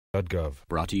.gov.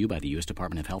 Brought to you by the U.S.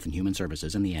 Department of Health and Human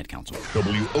Services and the Ad Council.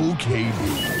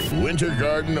 WOKB, Winter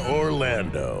Garden,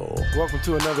 Orlando. Welcome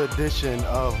to another edition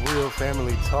of Real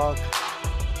Family Talk.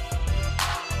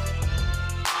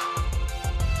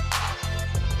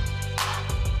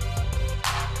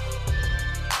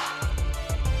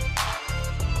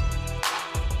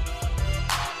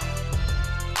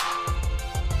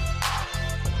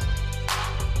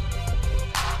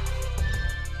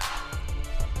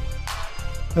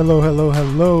 Hello, hello,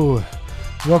 hello.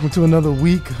 Welcome to another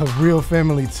week of Real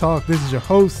Family Talk. This is your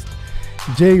host,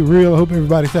 Jay Real. I hope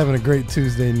everybody's having a great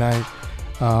Tuesday night.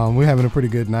 We're having a pretty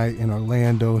good night in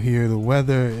Orlando here. The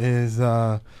weather is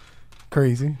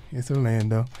crazy. It's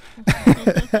Orlando.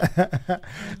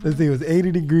 Let's see, it was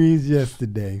 80 degrees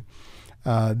yesterday.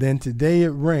 Then today it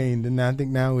rained, and I think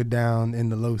now we're down in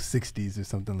the low 60s or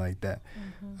something like that.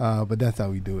 But that's how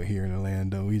we do it here in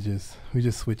Orlando. We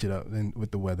just switch it up and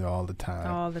with the weather all the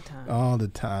time. All the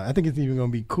time. I think it's even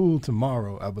going to be cool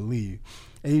tomorrow, I believe.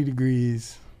 80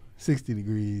 degrees, 60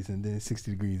 degrees, and then 60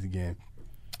 degrees again.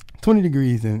 20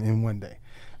 degrees in one day.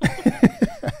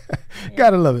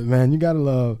 Gotta love it, man. You gotta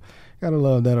love that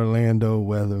Orlando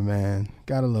weather, man.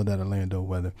 Gotta love that Orlando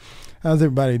weather. How's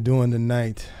everybody doing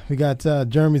tonight? We got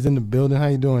Jeremy's in the building. How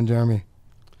you doing, Jeremy?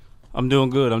 I'm doing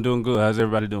good. How's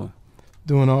everybody doing?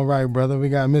 Doing all right, brother. We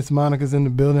got Miss Monica's in the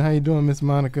building. How you doing, Miss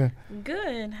Monica?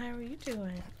 Good. How are you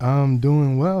doing? I'm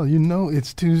doing well. You know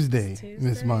it's Tuesday,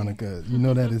 Miss Monica. You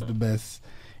know that is the best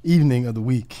evening of the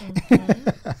week.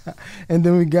 And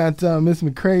then we got Miss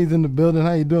McCrae's in the building.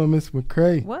 How you doing, Miss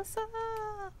McCrae? What's up?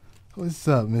 What's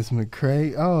up, Miss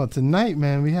McCrae? Oh, tonight,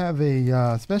 man, we have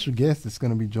a special guest that's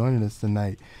going to be joining us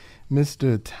tonight.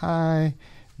 Mr. Ty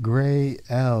Gray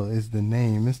L is the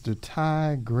name. Mr.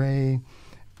 Ty Gray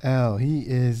L. He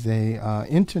is a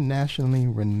internationally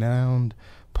renowned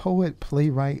poet,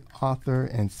 playwright, author,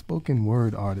 and spoken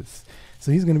word artist.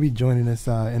 So he's going to be joining us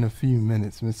in a few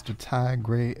minutes, Mr. Ty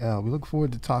Gray L. We look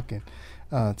forward to talking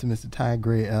to Mr. Ty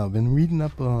Gray L. Been reading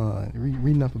up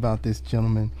about this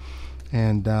gentleman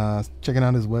and checking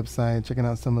out his website, checking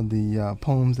out some of the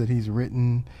poems that he's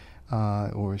written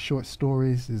or short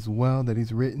stories as well that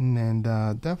he's written, and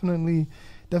definitely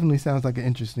sounds like an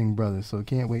interesting brother. So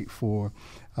can't wait for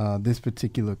this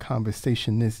particular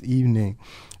conversation this evening.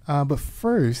 But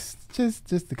first, just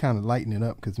to kind of lighten it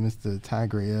up, because Mr. Ty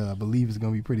Gray L, I believe, is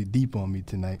going to be pretty deep on me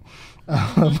tonight.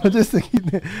 But just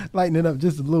to lighten it up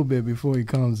just a little bit before he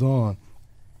comes on.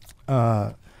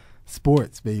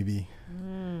 Sports, baby.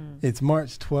 It's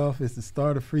March 12th. It's the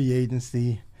start of free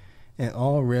agency. And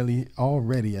already,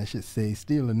 I should say,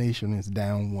 Steeler Nation is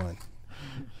down one.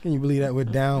 Can you believe that? We're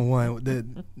down one. The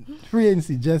free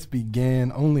agency just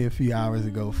began only a few hours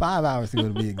ago, 5 hours ago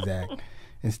to be exact.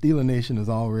 And Steeler Nation is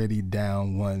already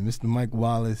down one. Mr. Mike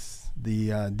Wallace,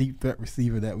 the deep threat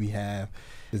receiver that we have,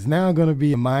 is now going to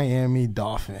be a Miami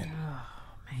Dolphin.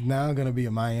 Now going to be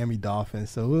a Miami Dolphin.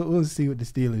 So we'll see what the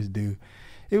Steelers do.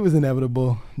 It was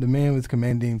inevitable. The man was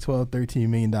commanding $13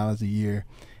 million a year.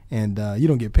 And you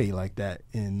don't get paid like that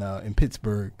in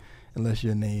Pittsburgh unless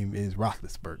your name is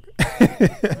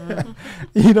Roethlisberger.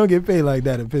 You don't get paid like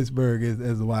that in Pittsburgh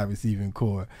as a wide receiving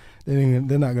core. They're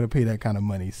not going to pay that kind of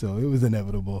money, so it was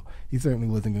inevitable. He certainly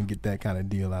wasn't going to get that kind of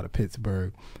deal out of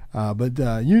Pittsburgh. But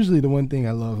usually the one thing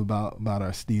I love about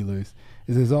our Steelers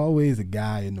is there's always a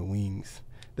guy in the wings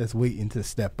that's waiting to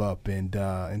step up and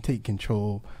take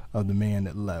control of the man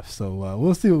that left. So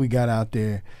we'll see what we got out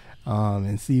there.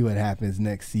 And see what happens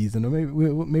next season, or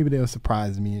maybe they'll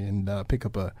surprise me and pick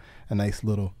up a nice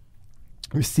little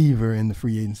receiver in the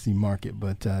free agency market.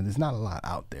 But there's not a lot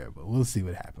out there. But we'll see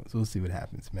what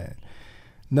happens. Man.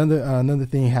 Another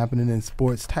thing happening in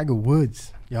sports: Tiger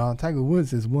Woods, y'all. Tiger Woods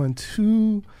has won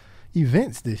 2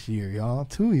 events this year, y'all.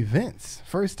 2 events,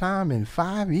 first time in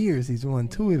 5 years he's won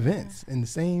 2 events in the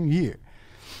same year.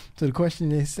 So the question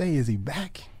they say, is he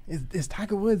back? Is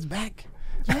Tiger Woods back?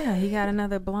 Yeah, he got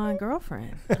another blonde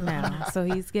girlfriend now, so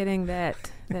he's getting that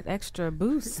extra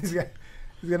boost. He's got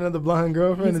another blonde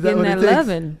girlfriend. He's is that getting what that it takes?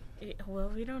 loving.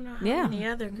 Well, we don't know how many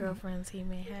other girlfriends he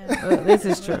may have. Well, this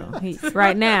is true.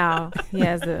 Right now, he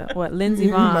has Lindsey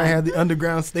Vonn. He might have the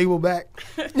underground stable back.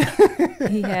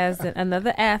 He has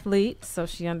another athlete, so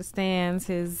she understands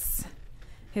his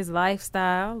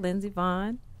lifestyle, Lindsey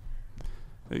Vonn.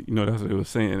 You know, that's what it was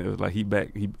saying. It was like he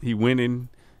winning,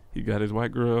 he got his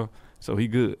white girl, so he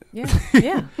good. Yeah.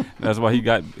 That's why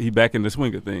he back in the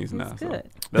swing of things now.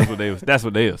 Good. So that's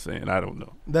what they were saying. I don't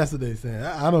know. That's what they saying.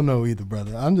 I don't know either,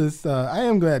 brother. I'm just I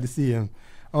am glad to see him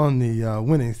on the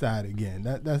winning side again.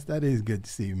 That is good to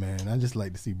see, man. I just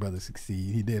like to see brother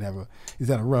succeed. He's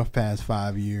had a rough past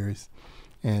 5 years.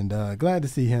 And glad to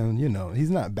see him. You know, he's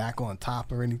not back on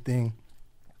top or anything.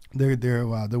 They're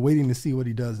waiting to see what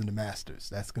he does in the Masters.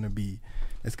 That's gonna be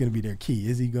their key.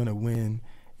 Is he gonna win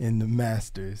in the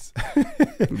Masters?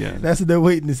 Yeah. That's what they're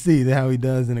waiting to see, how he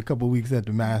does in a couple weeks at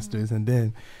the Masters, and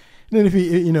then if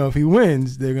he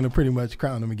wins, they're gonna pretty much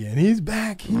crown him again. He's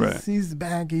back. He's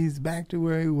back. He's back to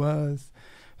where he was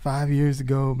 5 years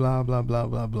ago. Blah blah blah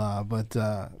blah blah. But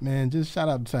man, just shout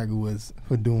out to Tiger Woods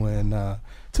for doing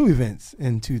 2 events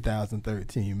in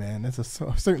 2013. Man, that's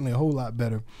certainly a whole lot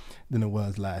better than it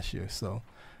was last year. So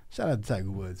shout out to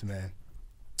Tiger Woods, man.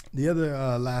 The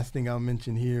other last thing I'll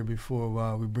mention here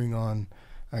before we bring on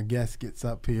our guest gets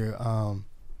up here,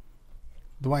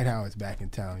 Dwight Howard's back in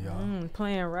town, y'all.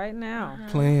 Playing right now.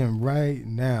 Playing right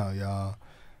now, y'all.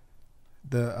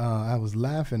 I was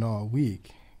laughing all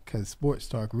week because Sports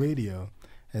Talk Radio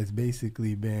has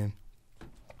basically been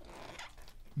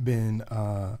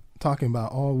talking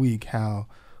about all week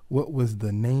what was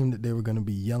the name that they were going to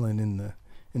be yelling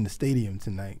in the stadium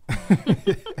tonight.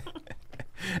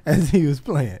 As he was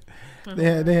playing. They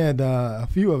had a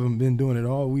few of them been doing it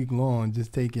all week long,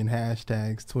 just taking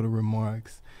hashtags, Twitter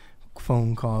remarks,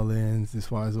 phone call-ins as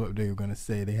far as what they were going to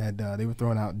say. They were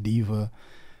throwing out Diva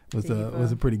was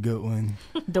a pretty good one.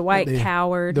 Dwight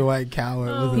Coward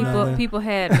was another. People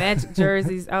had Magic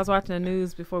jerseys. I was watching the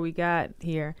news before we got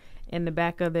here. In the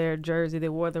back of their jersey, they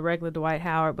wore the regular Dwight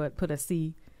Howard, but put a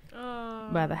C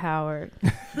by the Howard.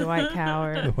 Dwight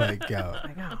Coward. Dwight Coward.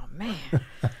 Like, oh man,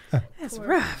 that's Poor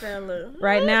rough. fella.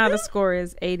 Right now, the score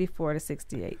is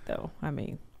 84-68, though. I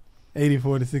mean,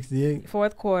 84-68.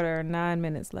 Fourth quarter, 9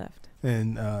 minutes left.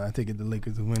 And I take it the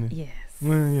Lakers are winning. Yes.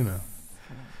 Well, you know.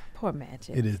 Poor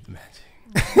Magic. It is the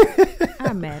Magic.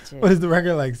 I'm Magic. What is the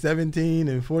record, like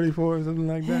 17-44 or something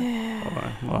like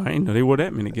that? Well, I didn't know they were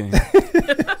that many games.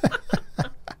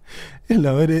 You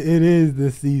know, it is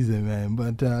this season, man.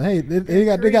 But hey, they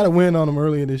got a win on them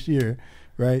earlier this year,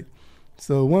 right?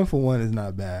 So 1-for-1 is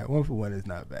not bad. 1-for-1 is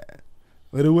not bad.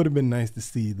 But it would have been nice to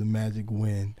see the Magic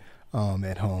win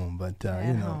at home. But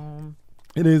you know, home.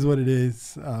 It is what it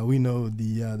is. We know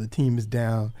the team is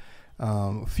down.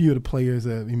 A few of the players,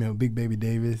 Big Baby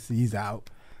Davis, he's out.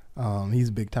 He's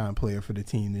a big time player for the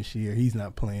team this year. He's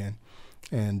not playing,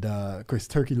 and Chris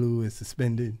Turkoglu is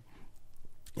suspended.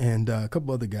 And a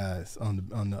couple other guys on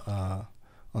the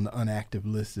unactive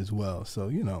list as well. So,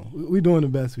 you know, we're doing the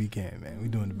best we can, man. We're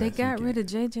doing the best we can. They got rid of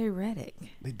J.J. Redick.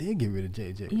 They did get rid of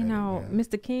J.J. Redick. You know, man.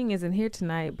 Mr. King isn't here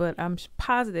tonight, but I'm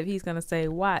positive he's going to say,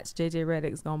 watch, J.J.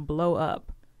 Redick's going to blow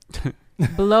up.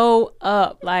 Blow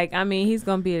up. Like, I mean, he's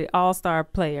going to be an all-star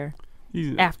player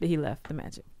after he left the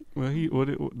Magic. Well,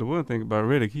 the one thing about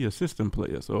Redick, he a system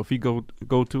player. So if he go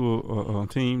to a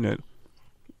team that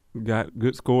got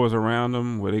good scores around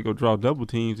him where they go draw double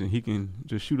teams and he can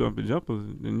just shoot up the jumpers,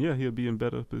 then yeah, he'll be in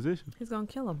better position. He's gonna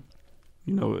kill him.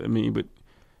 You know, I mean, but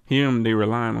they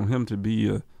relying on him to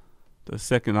be the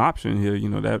second option here. You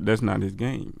know, that's not his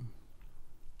game.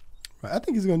 Right. I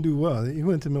think he's gonna do well. He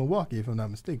went to Milwaukee, if I'm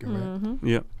not mistaken, right? Mm-hmm.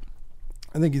 Yep.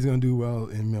 I think he's gonna do well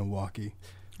in Milwaukee.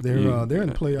 They're in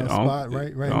the playoff spot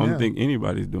right now. I don't think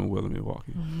anybody's doing well in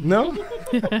Milwaukee. No?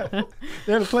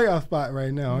 They're in the playoff spot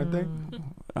right now, aren't they?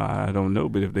 I don't know,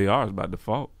 but if they are, it's by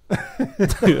default.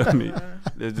 I mean,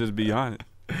 let's just be honest.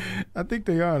 I think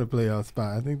they are in the playoff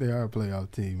spot. I think they are a playoff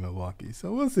team, Milwaukee.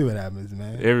 So we'll see what happens,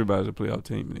 man. Everybody's a playoff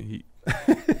team in the Heat.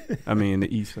 I mean, in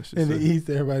the East, I should say. In the East,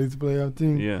 everybody's a playoff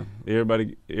team? Yeah.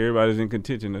 Everybody's in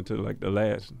contention until like the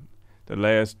last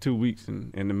 2 weeks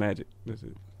in the Magic. That's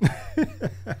it.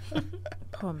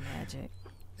 Poor Magic.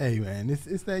 Hey man,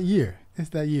 it's that year. It's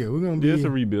that year. We're gonna be. It's a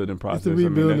rebuilding process. It's a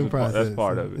rebuilding process. That's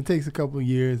part of it. It takes a couple of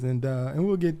years, and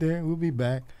we'll get there. We'll be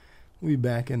back. We'll be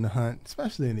back in the hunt,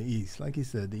 especially in the East. Like you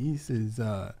said, the East is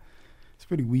it's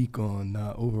pretty weak on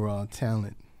overall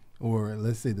talent, or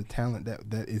let's say the talent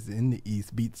that is in the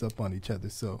East beats up on each other.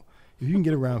 So if you can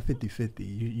get around 50-50,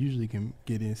 you usually can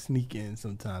sneak in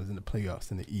sometimes in the playoffs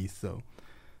in the East. So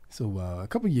a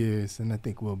couple years, and I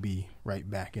think we'll be right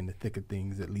back in the thick of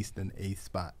things, at least in the 8th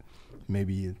spot.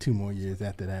 Maybe 2 more years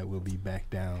after that, we'll be back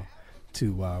down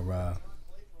to our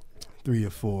 3 or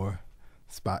 4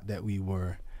 spot that we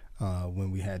were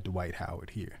when we had Dwight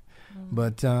Howard here.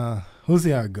 But we'll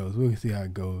see how it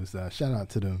goes. Shout out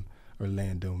to them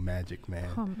Orlando Magic,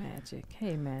 man. Oh, Magic.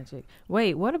 Hey, Magic.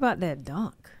 Wait, what about that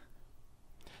dunk?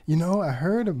 You know, I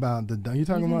heard about the dunk. You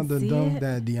talking about the dunk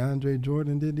that DeAndre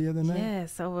Jordan did the other night?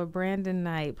 Yes, over Brandon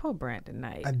Knight. Poor Brandon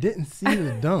Knight. I didn't see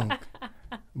the dunk,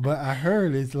 but I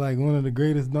heard it's like one of the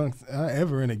greatest dunks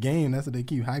ever in a game. That's what they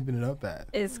keep hyping it up at.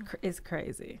 It's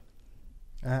crazy.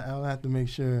 I'll have to make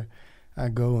sure I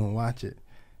go and watch it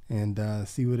and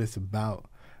see what it's about.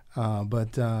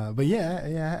 But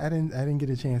yeah, I didn't get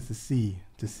a chance to see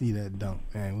that dunk,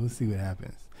 man. We'll see what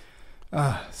happens.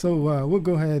 So we'll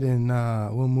go ahead and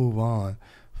we'll move on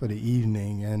for the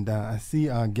evening. And I see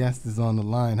our guest is on the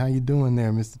line. How you doing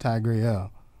there, Mr. Ty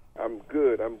Grael? I'm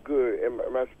good. Am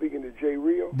I speaking to Jay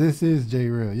Real? This is Jay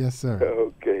Real. Yes, sir.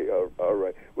 Okay. All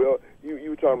right. Well, you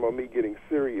were talking about me getting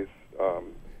serious,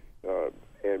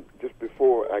 and just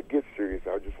before I get serious,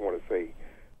 I just want to say,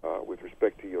 with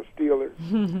respect to your Steelers,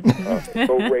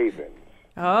 go Ravens.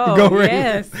 Oh, Go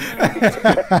yes.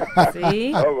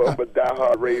 See? I'm a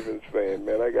diehard Ravens fan,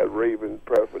 man. I got Ravens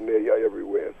paraphernalia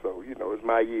everywhere, so, it's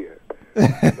my year.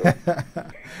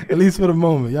 At least for the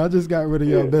moment. Y'all just got rid of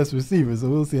your best receiver, so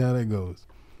we'll see how that goes.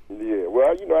 Yeah, well,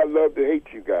 I love to hate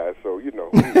you guys, so,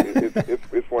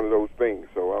 it's one of those things.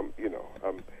 So,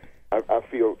 I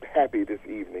feel happy this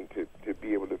evening to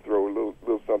be able to throw a little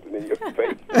something in your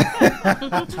face.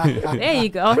 There you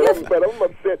go. But I'm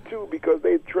upset, too, because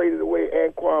they traded away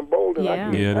Anquan Bolden.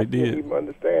 Yeah, I they did. can't even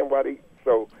understand why they...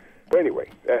 So, anyway,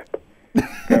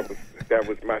 that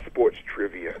was my sports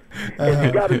trivia. And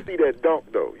you got to see that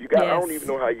dunk, though. I don't even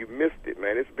know how you missed it,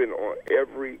 man. It's been on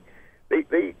every... They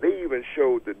even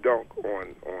showed the dunk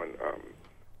on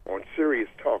Sirius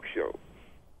talk shows.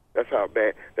 That's how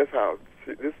bad...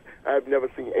 I've never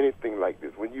seen anything like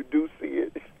this. When you do see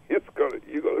it, you're gonna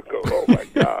go, oh my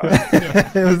God!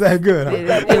 It was that good. Huh?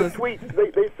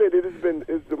 They said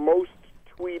it's the most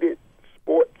tweeted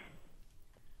sports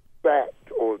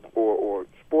fact or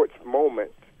sports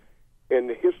moment in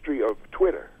the history of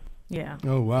Twitter. Yeah.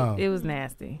 Oh wow! It was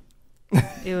nasty.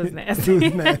 It was nasty. It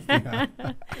was nasty. Huh?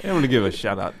 I want to give a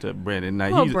shout out to Brandon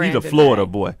Knight. Oh, He's a Brandon Florida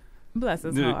Knight. boy. Bless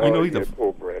his You heart. know,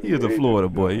 Poor Brandon. he is a Florida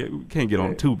boy. You can't get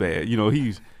on too bad.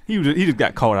 He just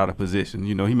got caught out of position.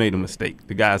 He made a mistake.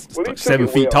 The guy's Well, he took 7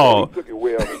 it feet well. tall. He took it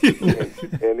well,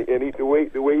 and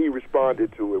the way he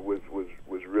responded to it was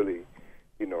really,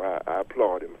 I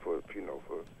applaud him for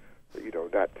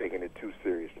not taking it too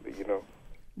seriously.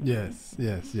 Yes.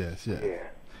 Yeah.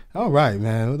 All right,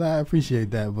 man. Well, I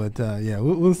appreciate that, but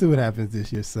we'll see what happens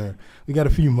this year, sir. We got a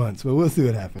few months, but we'll see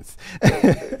what happens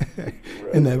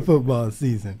in that football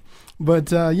season.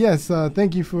 But yes,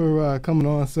 thank you for coming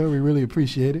on, sir. We really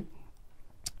appreciate it.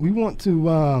 We want to.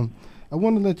 I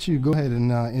want to let you go ahead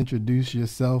and introduce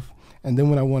yourself, and then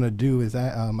what I want to do is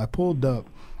I pulled up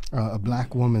A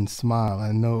Black Woman's Smile.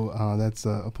 I know that's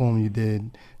a poem you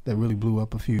did that really blew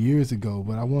up a few years ago,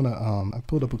 but I want to. I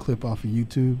pulled up a clip off of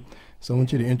YouTube. So I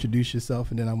want you to introduce yourself,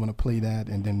 and then I want to play that,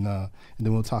 and then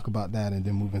we'll talk about that, and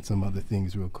then move into some other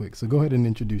things real quick. So go ahead and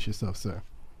introduce yourself, sir.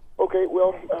 Okay,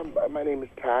 well, my name is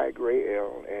Ty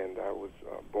Grael, and I was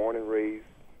born and raised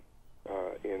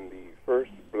in the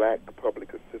first black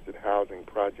public assisted housing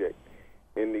project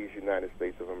in these United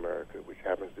States of America, which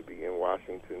happens to be in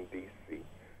Washington, D.C.,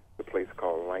 the place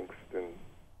called Langston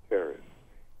Terrace.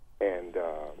 And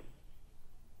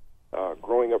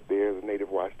growing up there as a native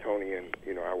Washingtonian,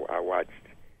 I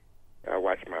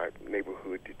watched my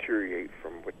neighborhood deteriorate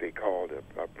from what they called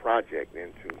a project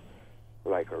into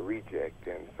like a reject,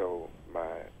 and so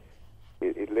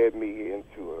it led me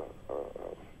into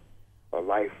a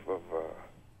life of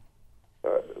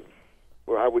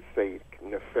I would say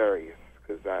nefarious,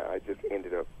 because I just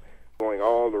ended up going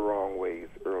all the wrong ways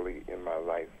early in my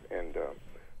life, and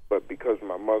but because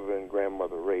my mother and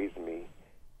grandmother raised me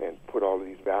and put all of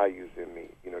these values in me,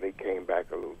 they came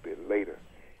back a little bit later,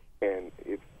 and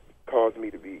it caused me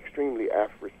to be extremely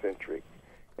Afrocentric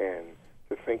and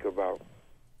to think about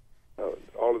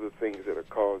all of the things that are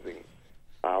causing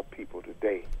our people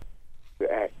today to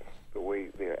act the way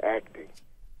they're acting.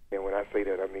 And when I say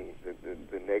that, I mean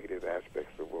the negative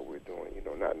aspects of what we're doing,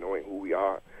 not knowing who we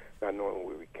are, not knowing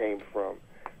where we came from,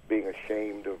 being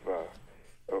ashamed of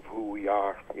who we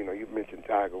are. You mentioned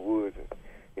Tiger Woods, and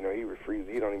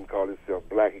he don't even call himself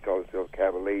black, he calls himself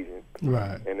Cavalasian.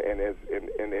 Right. And as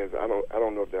I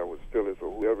don't know if that was Phyllis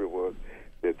or whoever it was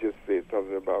that just said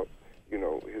something about,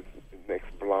 his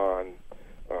next blonde.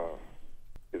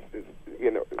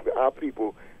 Our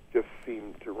people just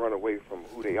seem to run away from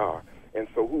who they are. And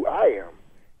so who I am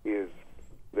is,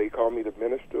 they call me the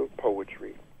minister of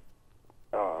poetry.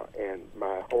 And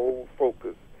my whole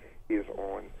focus is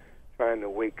on trying to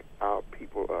wake our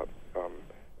people up.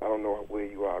 I don't know where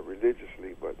you are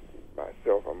religiously, but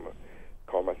myself,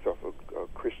 call myself a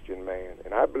Christian man.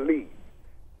 And I believe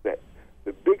that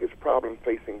the biggest problem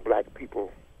facing black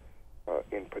people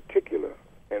in particular,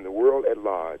 and the world at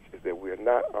large, is that we are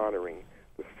not honoring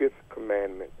the fifth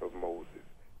commandment of Moses,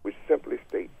 which simply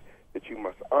states that you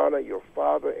must honor your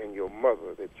father and your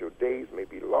mother, that your days may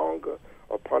be longer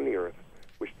upon the earth,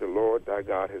 which the Lord thy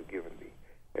God has given thee.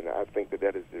 And I think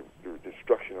that is the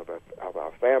destruction of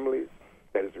our families.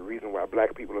 That is the reason why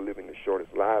black people are living the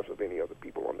shortest lives of any other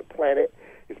people on the planet.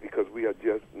 It's because we are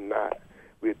just not,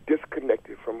 we're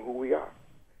disconnected from who we are.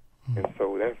 And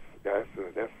so that's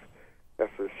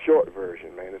a short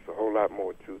version, man. It's a whole lot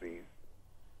more to these,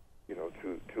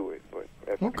 to it, but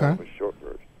that's kind of a short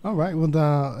version. All right, well,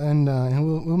 and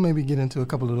we'll maybe get into a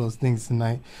couple of those things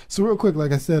tonight. So real quick,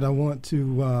 like I said, I want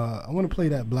to play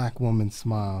that Black Woman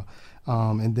Smile,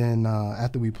 and then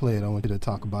after we play it, I want you to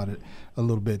talk about it a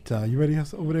little bit. You ready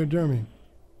over there, Jeremy?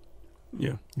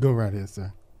 Yeah. Go right ahead,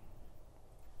 sir.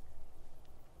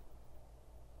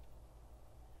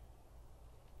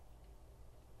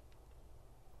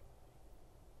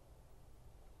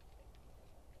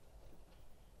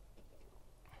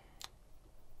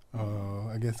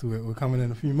 I guess we're coming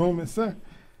in a few moments, sir.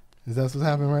 Is that what's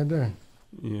happening right there?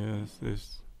 Yes,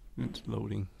 it's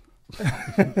loading.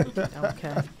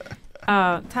 Okay.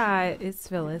 Ty, it's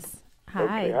Phyllis. Hi.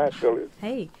 Okay, hi, Phyllis.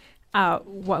 Hey.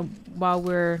 While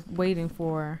we're waiting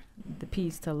for the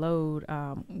piece to load,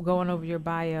 going over your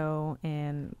bio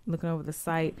and looking over the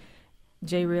site,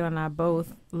 J. Real and I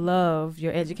both love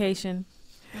your education.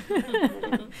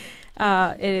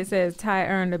 It says Ty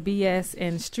earned a BS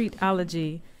in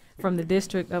streetology from the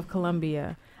District of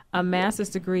Columbia, a master's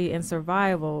degree in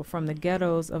survival from the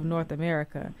ghettos of North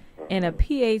America, and a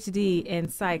PhD in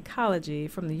psychology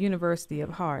from the University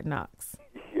of Hard Knocks.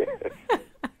 Yes.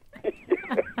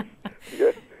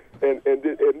 Yes. And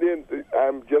then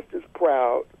I'm just as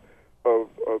proud of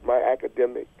my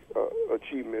academic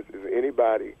achievements as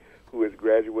anybody who has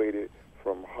graduated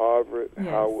from Harvard, Yes.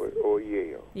 Howard, or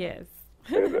Yale. Yes.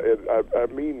 And I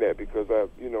mean that because I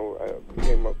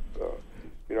came up,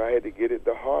 I had to get it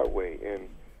the hard way, and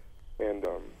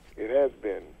it has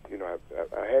been,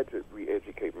 I had to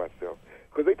re-educate myself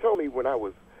because they told me when I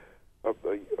was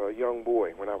a young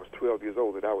boy, when I was 12 years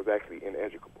old, that I was actually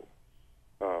ineducable.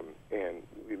 And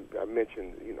I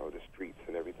mentioned, the streets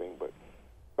and everything, but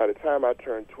by the time I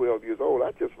turned 12 years old,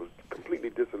 I just was completely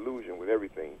disillusioned with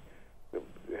everything that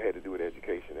had to do with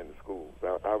education in the schools.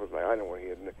 I was like, I don't want to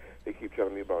hear it. They keep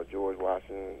telling me about George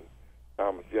Washington,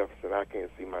 Thomas Jefferson. I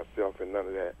can't see myself in none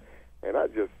of that. And I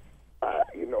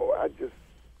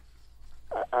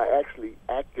actually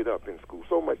acted up in school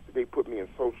so much that they put me in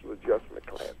social adjustment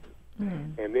classes.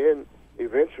 And then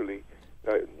eventually,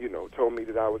 told me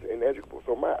that I was ineducable.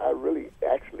 So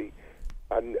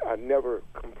I never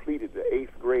completed the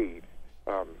 8th grade.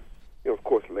 Of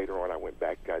course, later on I went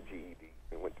back, got GED,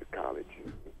 and went to college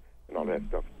and all that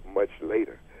stuff much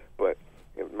later. But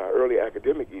in my early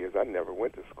academic years, I never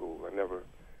went to school. I never,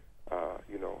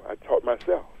 I taught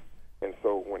myself. And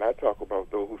so when I talk about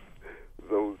those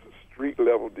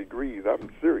street-level degrees, I'm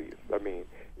serious. I mean,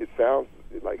 it sounds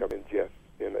like I'm in jest.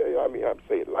 And I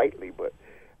say it lightly, but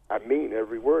I mean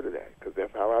every word of that because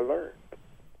that's how I learned.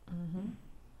 Mm-hmm.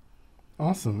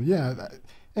 Awesome. Yeah.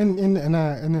 And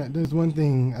there's one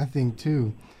thing I think,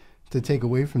 too, to take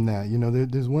away from that.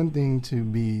 There's one thing to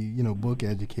be, book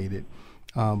educated.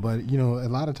 But, a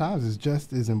lot of times it's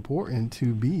just as important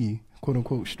to be, quote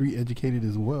unquote, street educated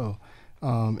as well.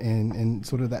 And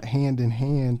sort of that hand in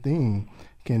hand thing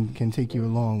can take you a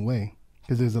long way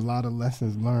because there's a lot of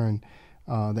lessons learned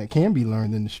that can be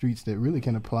learned in the streets that really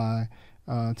can apply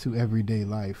to everyday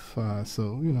life.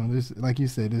 So, there's, like you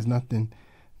said, there's nothing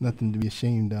to be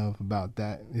ashamed of about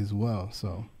that as well.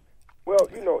 So, well,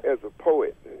 as a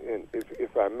poet, and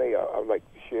if I may, I would like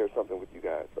to share something with you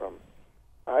guys.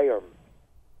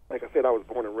 Like I said, I was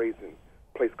born and raised in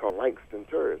a place called Langston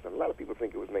Terrace, and a lot of people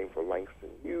think it was named for Langston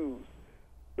Hughes,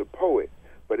 the poet,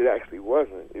 but it actually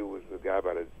wasn't. It was a guy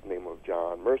by the name of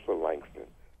John Mercer Langston,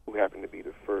 who happened to be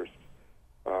the first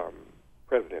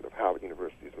president of Howard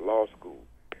University's law school.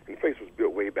 And the place was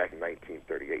built way back in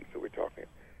 1938, so we're talking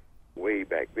way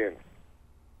back then.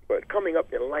 But coming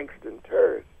up in Langston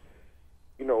Terrace,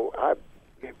 I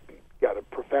got a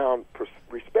profound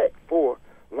respect for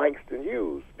Langston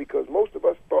Hughes because most of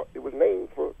us thought it was named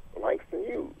for Langston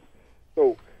Hughes.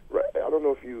 So I don't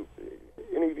know if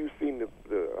any of you seen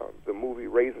the movie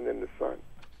Raisin in the Sun?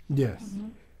 Yes. Mm-hmm.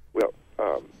 Well,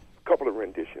 a couple of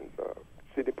renditions.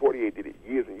 Sidney Poitier did it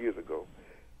years and years ago.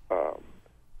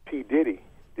 P. Diddy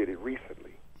did it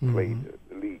recently, played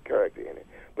the lead character in it.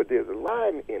 But there's a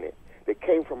line in it that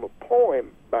came from a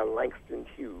poem by Langston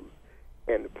Hughes,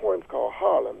 and the poem's called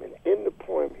Harlem. And in the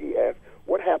poem, he asks,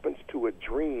 what happens to a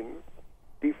dream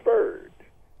deferred?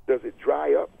 Does it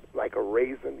dry up like a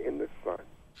raisin in the sun,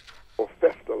 or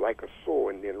fester like a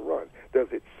sore and then run? Does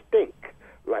it stink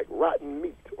like rotten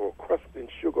meat, or crust and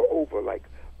sugar over like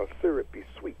a syrupy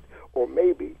sweet? Or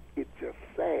maybe it just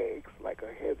sags like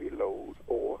a heavy load,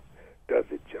 or does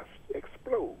it just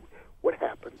explode?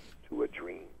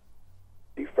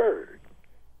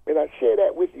 And I share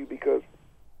that with you because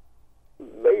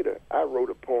later I wrote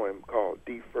a poem called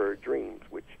Deferred Dreams,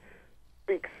 which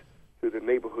speaks to the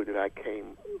neighborhood that I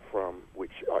came from,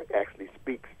 which actually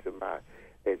speaks to my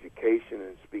education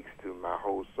and speaks to my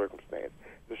whole circumstance.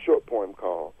 It's a short poem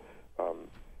called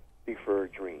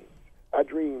Deferred Dreams. I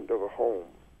dreamed of a home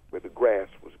where the grass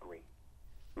was green.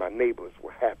 My neighbors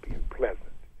were happy and pleasant,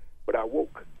 but I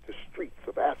woke to streets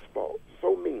of asphalt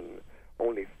so mean,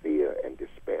 only fear and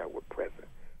despair were present.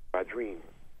 My dream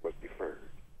was deferred.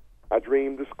 I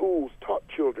dreamed the schools taught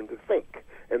children to think,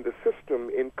 and the system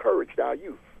encouraged our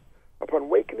youth. Upon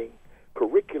wakening,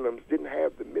 curriculums didn't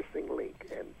have the missing link,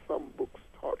 and some books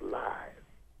taught lies,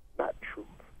 not truth.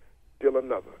 Still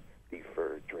another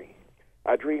deferred dream.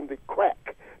 I dreamed that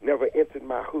crack never entered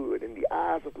my hood, and the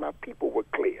eyes of my people were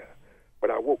clear.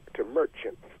 But I woke to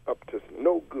merchants up to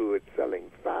no good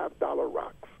selling $5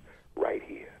 rocks right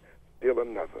here. Still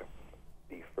another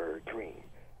deferred dream.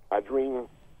 I dreamed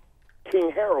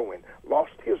King Heroin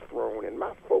lost his throne, and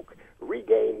my folk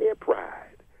regained their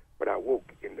pride. But I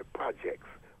woke in the projects,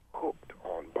 hooked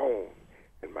on bone,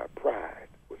 and my pride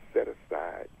was set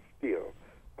aside. Still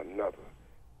another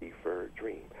deferred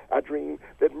dream. I dreamed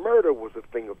that murder was a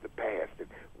thing of the past, and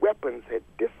weapons had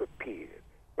disappeared.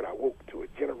 But I woke to a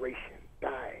generation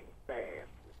dying fast,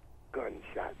 with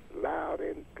gunshots loud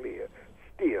and clear.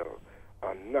 Still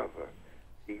another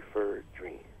deferred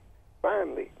dream.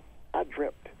 Finally, I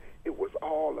dreamt it was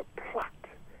all a plot,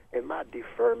 and my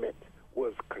deferment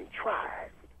was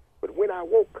contrived. But when I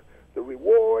woke, the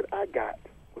reward I got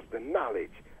was the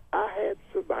knowledge I had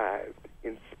survived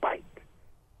in spite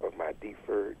of my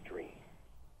deferred dream.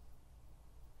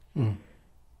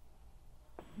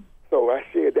 So I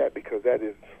shared that because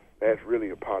that's really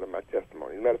a part of my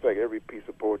testimony. As a matter of fact, every piece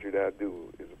of poetry that I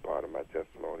do is a part of my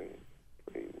testimony,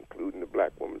 including the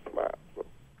Black Woman Smile. So.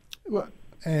 Well,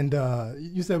 and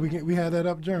you said we had that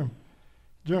up, Jeremy,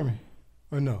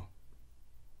 or no?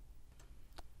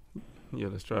 Yeah,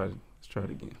 let's try it. Let's try it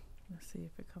again. Let's see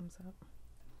if it comes up.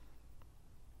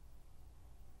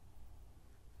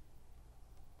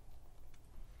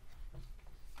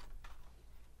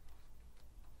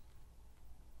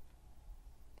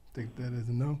 Think that is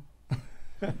a no?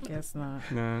 Guess not.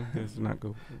 Nah, it's not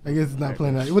good. I guess it's not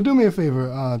playing that. Well, do me a favor,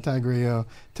 Tigray.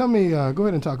 Tell me, go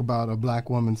ahead and talk about A Black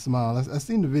Woman's Smile. I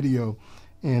seen the video,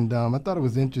 and I thought it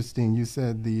was interesting. You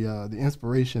said the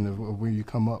inspiration of where you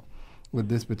come up with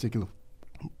this particular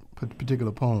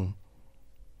poem.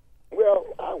 Well,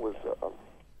 I was,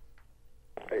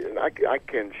 and I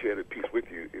can share the piece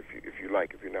with you if you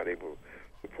like, if you're not able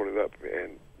to pull it up.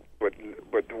 But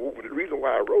the reason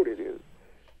why I wrote it is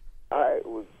I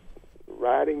was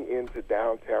riding into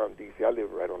downtown D.C. I live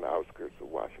right on the outskirts of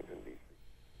Washington, D.C.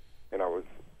 And I was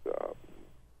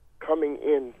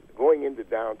going into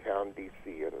downtown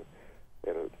D.C. at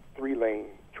a 3-lane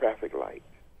traffic light.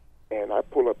 And I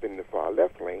pull up in the far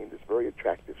left lane. This very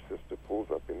attractive sister pulls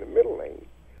up in the middle lane.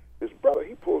 This brother,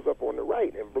 he pulls up on the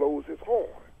right and blows his horn.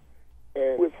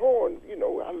 And with horn,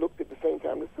 I looked at the same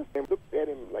time the sister and looked at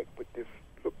him like with this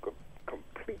look of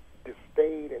complete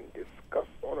disdain and disgust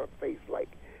on her face, like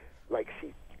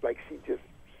she just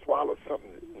swallowed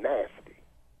something nasty.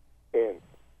 And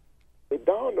it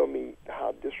dawned on me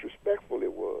how disrespectful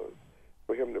it was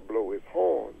for him to blow his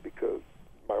horn, because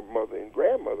my mother and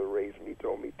grandmother raised me,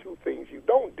 told me 2 things you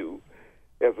don't do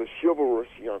as a chivalrous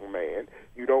young man.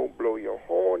 You don't blow your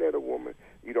horn at a woman.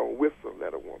 You don't whistle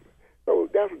at a woman. So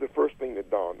that was the first thing that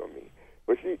dawned on me.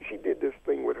 But she did this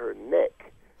thing with her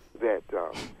neck that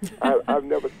I've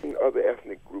never seen other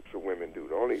ethnic groups of women do.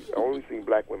 I only seen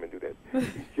black women do that.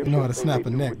 You know how to snap a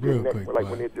neck real quick. Like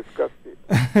when they're disgusted.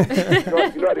 you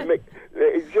know how they make,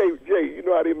 Jay, you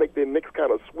know how they make their necks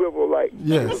kind of swivel like?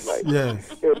 Yes, yes.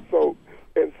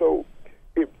 And so,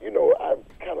 I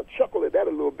kind of chuckled at that a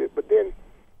little bit. But then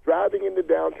driving into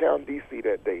downtown D.C.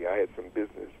 that day, I had some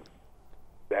business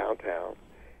downtown.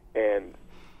 And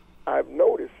I've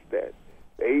noticed that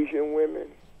Asian women,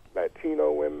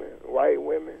 Latino women, white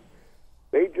women,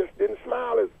 they just didn't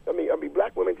smile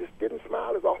black women just didn't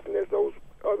smile as often as those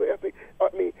other ethnic. I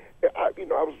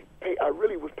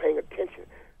really was paying attention.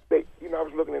 I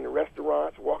was looking in the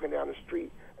restaurants, walking down the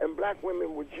street, and black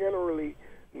women were generally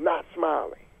not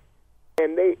smiling,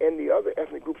 and the other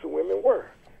ethnic groups of women were.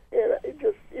 And it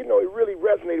just, it really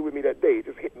resonated with me that day. It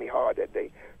just hit me hard that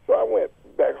day. So I went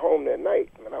back home that night,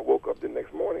 and I woke up the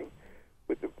next morning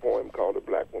with the poem called A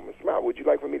Black Woman's Smile. Would you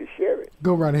like for me to share it?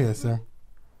 Go right ahead, sir.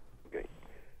 Okay.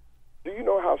 Do you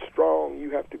know how strong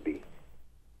you have to be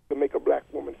to make a black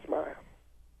woman smile?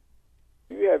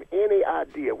 Do you have any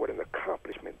idea what an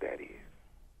accomplishment that is?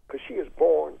 Because she is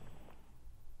born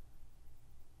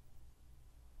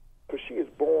she is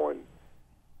born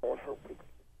on her.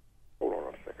 Hold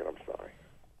on a second. I'm sorry.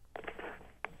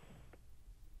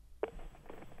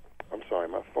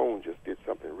 My phone just did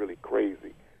something really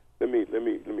crazy. Let me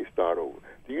start over.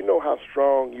 Do you know how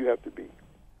strong you have to be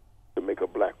to make a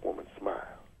black woman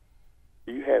smile?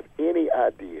 Do you have any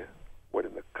idea what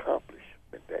an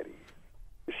accomplishment that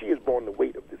is? She has borne the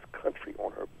weight of this country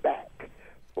on her back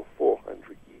for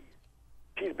 400 years.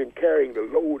 She's been carrying the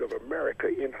load of America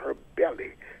in her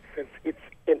belly since its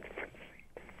infancy.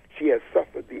 She has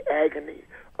suffered the agony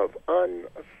of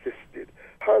unassisted,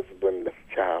 husbandless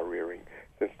child rearing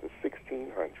since the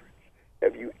 1600s.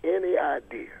 Have you any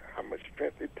idea how much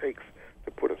strength it takes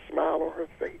to put a smile on her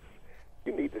face?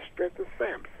 You need the strength of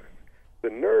Samson, the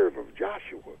nerve of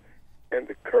Joshua, and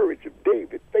the courage of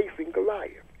David facing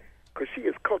Goliath, because she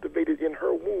has cultivated in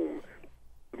her womb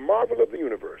the marvel of the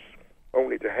universe,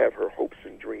 only to have her hopes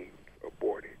and dreams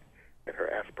aborted and her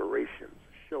aspirations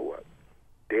show up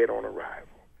dead on arrival.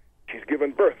 She's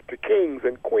given birth to kings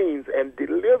and queens and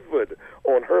delivered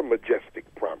on her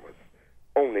majestic promise,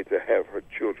 only to have her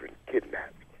children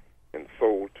kidnapped and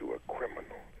sold to a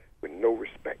criminal with no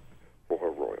respect for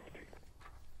her royalty.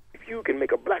 If you can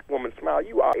make a black woman smile,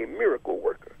 you are a miracle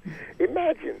worker.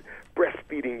 Imagine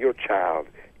breastfeeding your child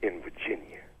in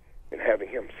Virginia and having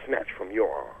him snatched from your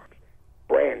arms,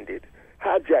 branded,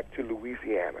 hijacked to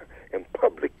Louisiana, and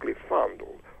publicly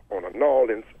fondled on a New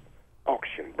Orleans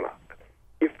auction block.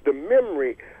 If the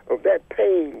memory of that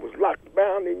pain was locked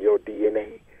bound in your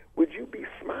DNA, would you be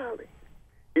smiling?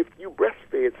 If you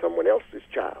breastfed someone else's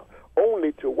child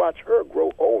only to watch her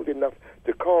grow old enough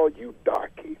to call you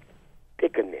darky,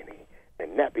 pickaninny,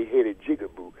 and nappy-headed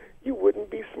jigaboo, you wouldn't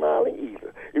be smiling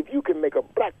either. If you can make a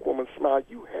black woman smile,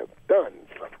 you have done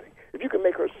something. If you can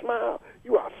make her smile,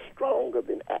 you are stronger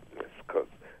than Atlas, because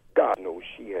God knows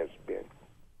she's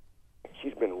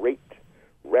been raped,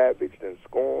 ravaged, and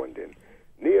scorned, and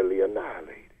nearly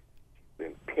annihilated. She's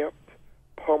been pimped,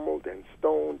 pummeled, and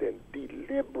stoned, and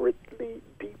deliberately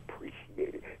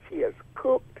depreciated. She has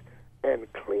cooked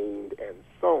and cleaned and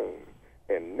sewn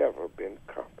and never been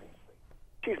compensated.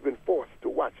 She's been forced to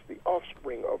watch the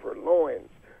offspring of her loins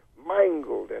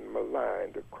mangled and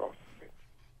maligned across the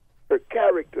centuries. Her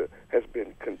character has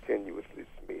been continuously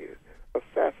smeared,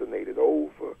 assassinated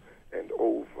over and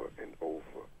over and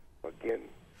over, again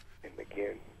and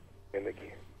again and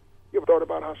again. You ever thought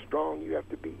about how strong you have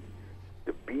to be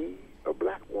a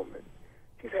black woman?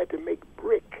 She's had to make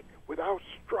brick without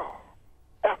straw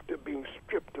after being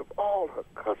stripped of all her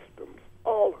customs,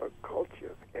 all her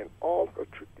culture, and all her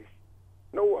traditions.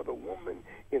 No other woman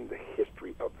in the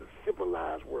history of the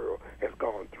civilized world has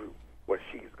gone through what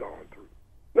she's gone through.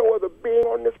 No other being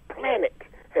on this planet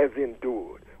has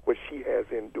endured what she has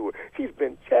endured. She's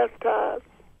been chastised,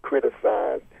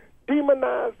 criticized,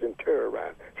 demonized, and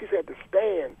terrorized. She's had to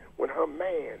stand when her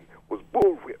man was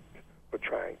bullwhipped for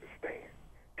trying to stand.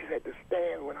 She's had to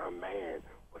stand when her man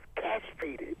was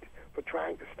castrated for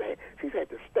trying to stand. She's had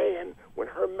to stand when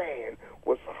her man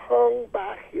was hung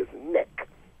by his neck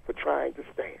for trying to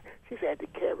stand. She's had to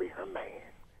carry her man,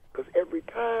 because every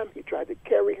time he tried to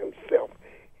carry himself,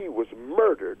 he was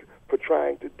murdered for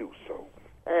trying to do so.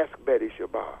 Ask Betty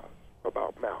Shabazz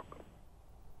about Malcolm.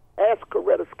 Ask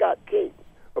Coretta Scott King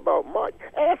about Martin.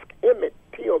 Ask Emmett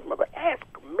Till's mother. Ask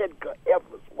Medgar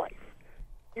Evers' wife.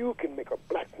 You can make a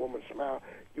black woman smile.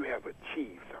 You have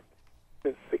achieved something.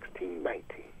 Since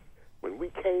 1619, when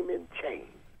we came in chains,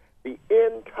 the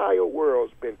entire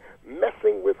world's been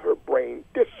messing with her brain,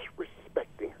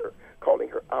 disrespecting her, calling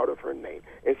her out of her name.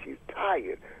 And she's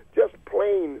tired, just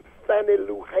plain Fannie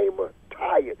Lou Hamer,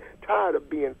 tired of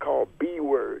being called B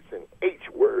words and H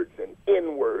words and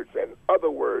N words and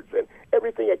other words and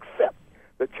everything except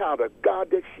the child of God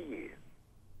that she is.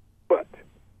 But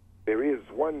there is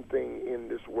one thing in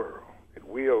this world that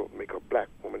will make a black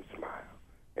woman smile,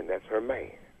 and that's her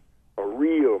man, a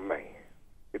real man.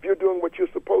 If you're doing what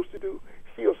you're supposed to do,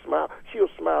 she'll smile. She'll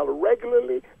smile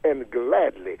regularly and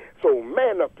gladly. So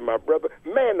man up, my brother.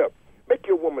 Man up. Make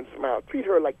your woman smile. Treat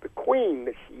her like the queen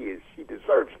that she is. She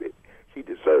deserves it. She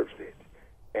deserves it.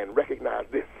 And recognize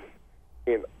this.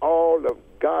 In all of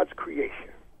God's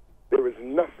creation, there is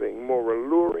nothing more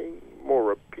alluring,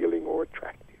 more appealing, or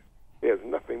attractive. There's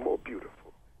nothing more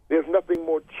beautiful. There's nothing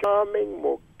more charming,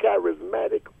 more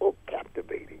charismatic, or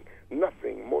captivating.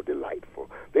 Nothing more delightful.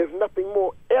 There's nothing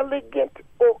more elegant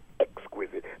or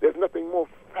exquisite. There's nothing more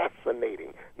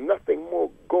fascinating, nothing more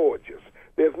gorgeous.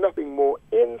 There's nothing more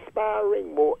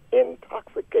inspiring, more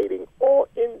intoxicating, or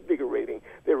invigorating.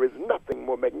 There is nothing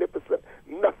more magnificent,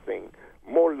 nothing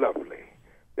more lovely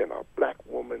than a black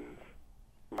woman's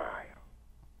smile.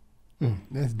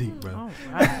 That's deep, brother.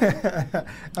 Right.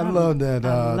 I love that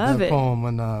love it. poem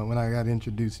when I got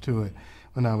introduced to it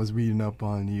when I was reading up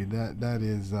on you. That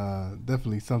is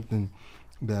definitely something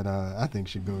that I think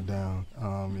should go down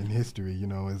in history. You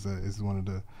know, as one of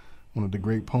the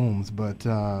great poems. But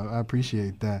I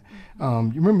appreciate that.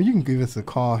 Remember, you can give us a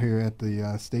call here at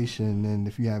the station, and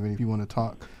if you want to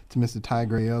talk to Mr. Ty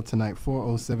Grael tonight,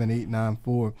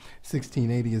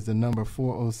 407-894-1680 is the number.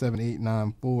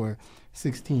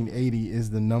 407-894-1680 is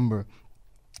the number.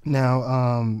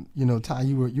 Now, Ty,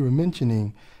 you were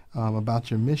mentioning about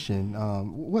your mission.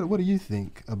 What do you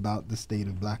think about the state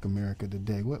of Black America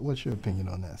today? What's your opinion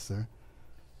on that, sir?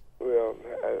 Well,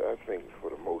 I think for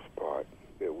the most part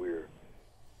that we're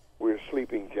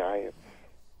sleeping giants.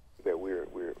 That we're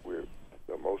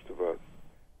most of us,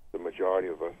 the majority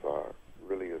of us, are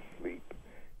really asleep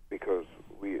because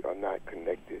we are not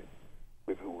connected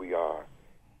with who we are.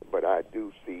 But I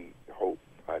do see hope.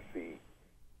 I see,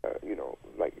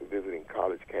 like visiting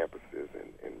college campuses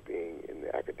and being in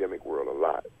the academic world a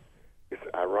lot. It's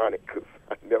ironic because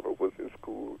I never was in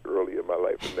school early in my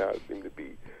life, and now I seem to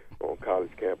be on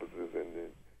college campuses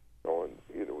and on,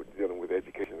 dealing with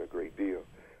education a great deal.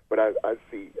 But I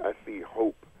see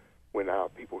hope when our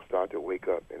people start to wake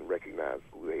up and recognize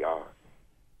who they are.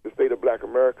 The state of Black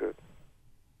America,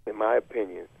 in my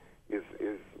opinion, is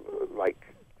like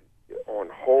on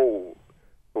hold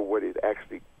for what it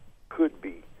actually could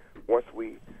be once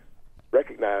we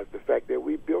recognize the fact that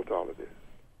we built all of this.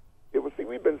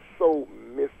 We've been so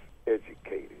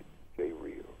miseducated, J.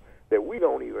 Real, that we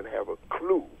don't even have a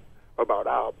clue about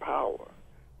our power.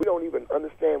 We don't even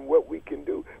understand what we can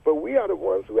do. But we are the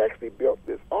ones who actually built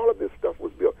this. All of this stuff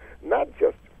was built not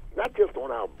just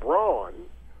on our brawn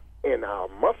and our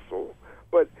muscle,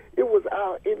 but it was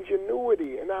our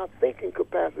ingenuity and our thinking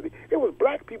capacity. It was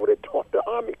black people that taught the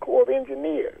Army Corps of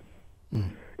Engineers.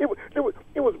 It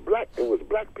was black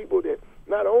people that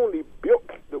not only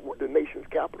built the nation's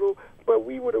capital, but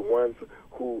we were the ones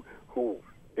who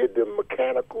did the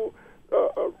mechanical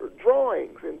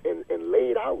drawings and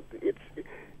laid out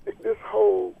this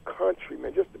whole country,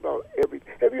 man. Just about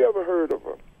everything. Have you ever heard of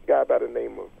a guy by the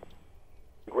name of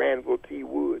Granville T.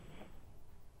 Woods?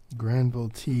 Granville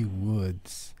T.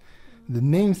 Woods. The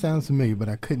name sounds familiar, but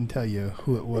I couldn't tell you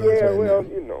who it was. Yeah, right well,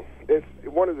 now. It's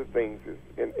one of the things is,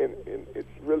 and it's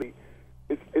really,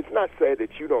 it's not said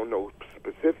that you don't know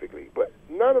specifically, but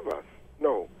none of us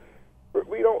know.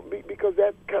 We don't, because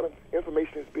that kind of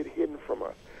information has been hidden from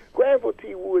us. Granville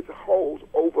T. Woods holds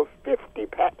over 50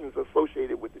 patents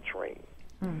associated with the train.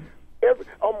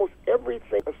 Almost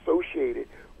everything associated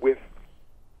with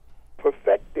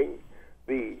perfecting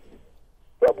the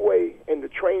subway and the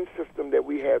train system that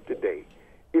we have today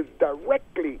is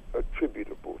directly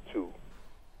attributable to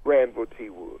Granville T.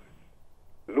 Woods.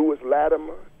 Lewis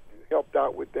Latimer helped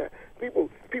out with that. People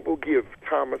give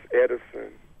Thomas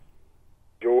Edison,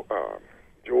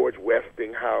 George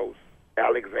Westinghouse,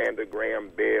 Alexander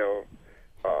Graham Bell,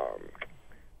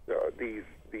 these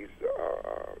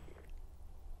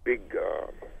big.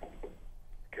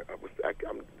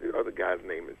 The other guy's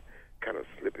name is kind of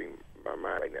slipping my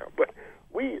mind right now. But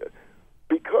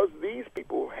because these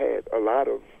people had a lot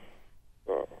of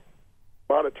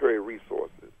monetary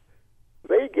resources,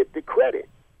 they get the credit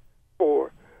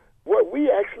for what we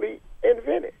actually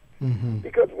invented.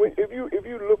 Because if you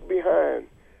look behind,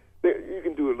 you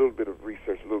can do a little bit of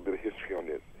research, a little bit of history on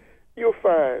this. You'll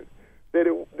find that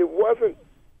it wasn't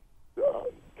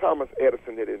Thomas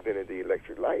Edison that invented the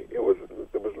electric light. It was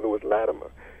Lewis Latimer.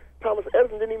 Thomas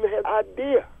Edison didn't even have the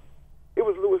idea. It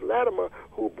was Lewis Latimer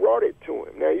who brought it to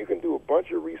him. Now, you can do a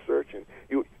bunch of research, and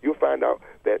you'll find out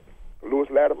that Lewis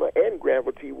Latimer and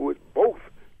Granville T. Woods both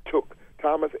took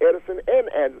Thomas Edison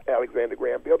and Alexander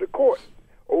Graham Bell to court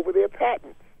over their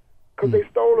patents because they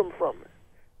stole them from him.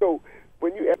 So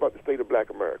when you ask about the state of Black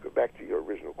America, back to your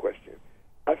original question,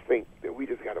 I think that we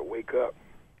just got to wake up,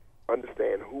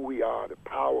 understand who we are, the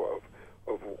power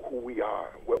of who we are,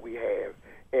 what we have,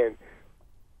 and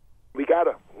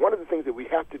one of the things that we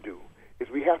have to do is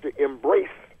we have to embrace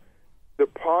the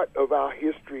part of our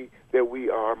history that we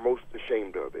are most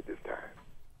ashamed of at this time.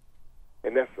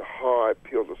 And that's a hard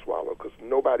pill to swallow because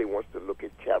nobody wants to look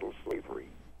at chattel slavery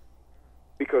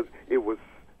because it was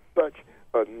such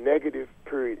a negative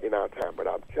period in our time. But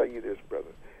I'll tell you this,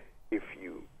 brother, if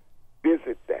you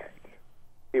visit that,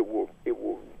 it will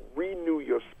renew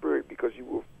your spirit because you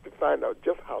will find out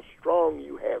just how strong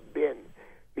you have been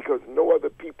because no other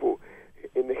people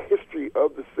in the history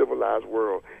of the civilized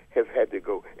world has had to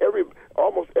go.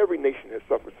 Almost every nation has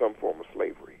suffered some form of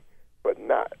slavery, but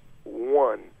not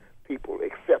one people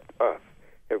except us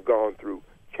have gone through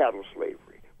chattel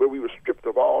slavery, where we were stripped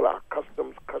of all our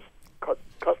customs,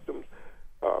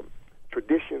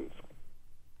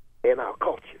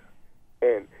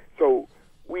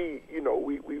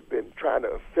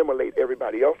 trying to assimilate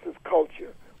everybody else's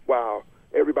culture while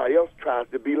everybody else tries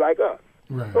to be like us.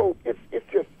 Right. So it's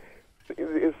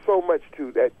so much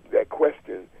to that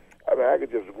question. I mean, I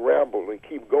could just ramble and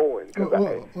keep going.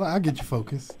 Well, I get your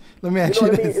focus. Let me ask you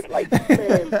this. It's like,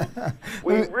 man,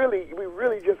 we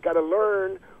really just got to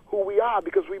learn who we are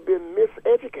because we've been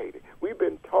miseducated. We've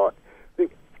been taught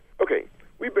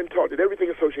that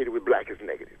everything associated with black is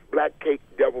negative. Black cake,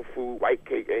 devil food; white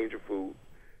cake, angel food.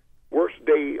 Worst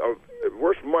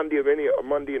Monday of any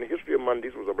Monday in the history of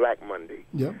Mondays was a Black Monday.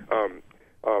 Yep.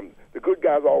 The good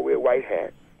guys all wear white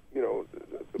hats. You know,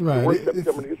 the right. worst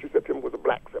September in the history of September was a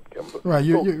Black September. Right.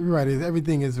 You're right.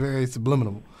 Everything is very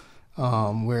subliminal.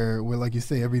 Where like you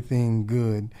say, everything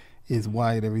good is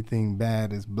white, everything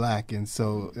bad is black, and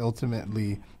so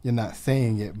ultimately you're not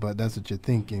saying it, but that's what you're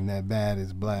thinking, that bad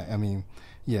is black. I mean,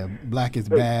 yeah, black is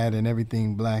bad and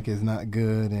everything black is not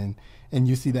good, and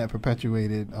you see that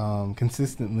perpetuated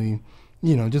consistently.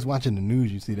 You know, just watching the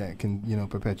news, you see that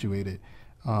perpetuated,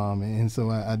 and so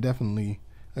I definitely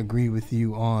agree with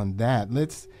you on that.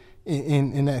 Let's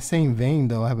in that same vein,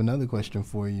 though, I have another question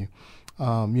for you.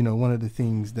 One of the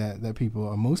things that people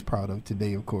are most proud of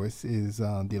today, of course, is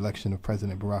the election of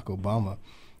President Barack Obama.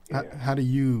 Yeah. How do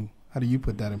you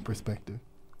put that in perspective?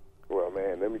 Well,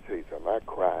 man, let me tell you something. I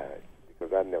cried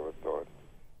because I never thought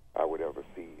I would ever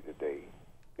see the day,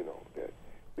 that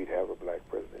we'd have a black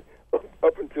president.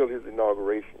 Up until his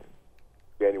inauguration,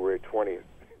 January 20th,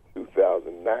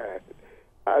 2009,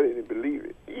 I didn't believe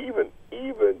it. Even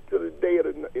to the day of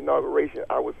the inauguration,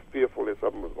 I was fearful that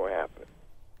something was going to happen.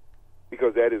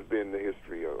 Because that has been the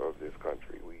history of this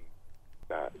country. We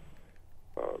not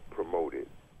promoted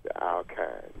our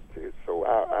kind. So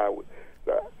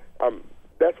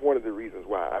that's one of the reasons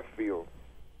why I feel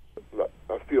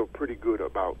pretty good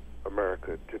about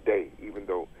America today. Even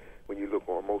though when you look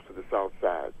on most of the south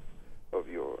side of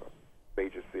your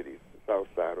major cities, the south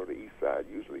side or the east side,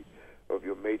 usually of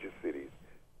your major cities,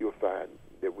 you'll find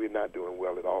that we're not doing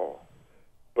well at all.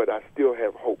 But I still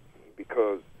have hope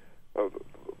because of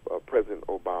President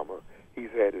Obama.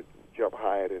 He's had it jump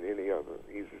higher than any other.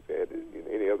 He's had it in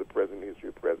any other president in the history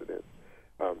of presidents.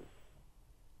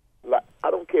 I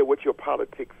don't care what your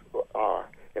politics are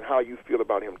and how you feel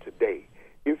about him today.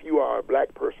 If you are a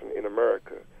black person in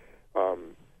America,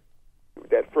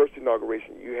 that first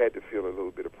inauguration, you had to feel a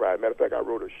little bit of pride. Matter of fact, I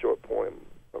wrote a short poem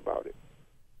about it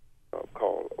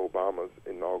called Obama's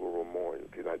Inaugural Morning.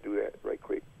 Can I do that right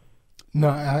quick? No,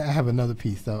 I have another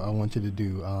piece that I want you to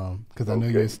do because I know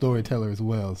you're a storyteller as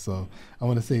well, so I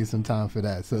want to save some time for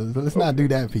that. So let's not do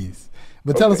that piece.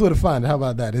 But tell us where to find it. How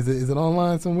about that? Is it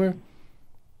online somewhere?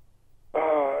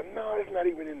 No, it's not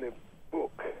even in the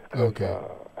book. Okay.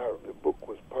 The book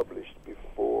was published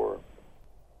before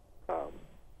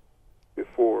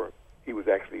he was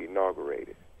actually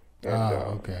inaugurated. And,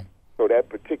 okay. So that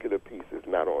particular piece is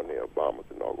not on there, Obama's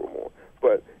Inaugural Morning.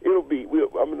 But it'll be.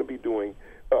 I'm going to be doing.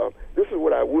 This is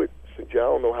what I would suggest. I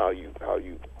don't know how you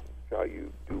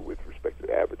do with respect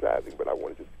to advertising, but I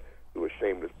want to just do a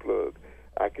shameless plug.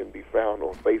 I can be found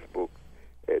on Facebook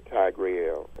at Ty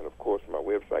Grayl, and of course my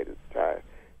website is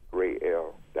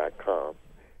tygrayl.com,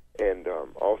 and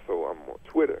also I'm on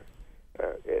Twitter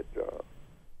at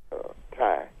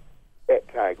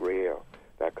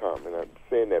tygrayl.com, and I'm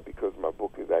saying that because my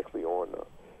book is actually on.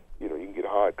 You can get a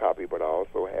hard copy, but I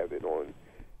also have it on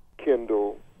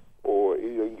Kindle. Or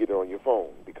you can get it on your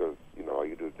phone because all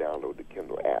you do is download the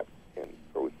Kindle app, and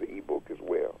so it's the ebook as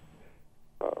well.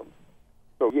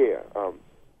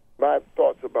 My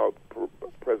thoughts about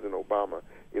President Obama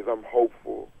is I'm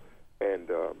hopeful,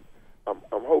 and I'm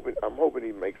hoping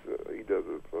he does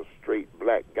a straight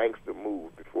black gangster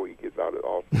move before he gets out of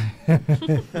office.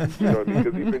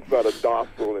 Because he's been sort of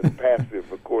docile and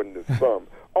passive according to some,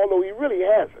 although he really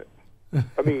hasn't.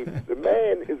 I mean, the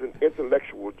man is an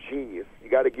intellectual genius. You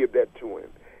got to give that to him.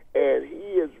 And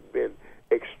he has been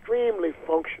extremely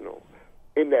functional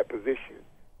in that position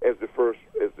as the first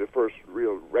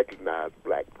real recognized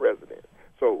black president.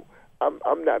 So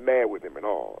I'm not mad with him at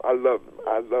all. I love him.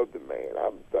 I love the man.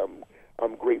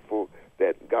 I'm grateful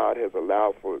that God has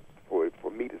allowed for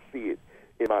me to see it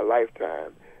in my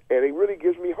lifetime, and it really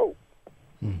gives me hope.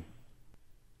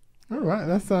 All right,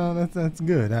 that's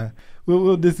good.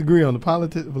 We'll disagree on the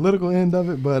political end of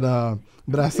it, but I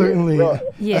certainly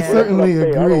agree. I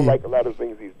don't like a lot of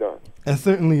things he's done. I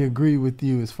certainly agree with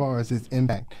you as far as its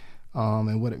impact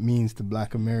and what it means to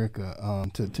Black America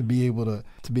to be able to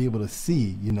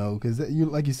see, because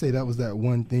like you say, that was that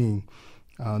one thing.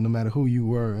 No matter who you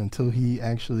were, until he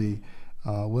actually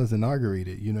was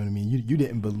inaugurated, you know what I mean. You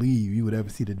didn't believe you would ever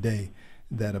see the day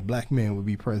that a black man would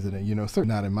be president. Certainly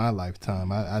not in my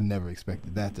lifetime. I never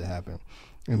expected that to happen.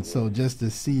 And so just to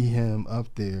see him up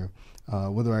there,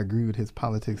 whether I agree with his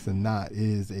politics or not,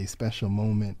 is a special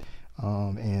moment,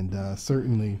 and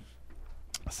certainly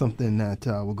something that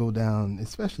will go down,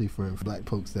 especially for black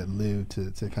folks that live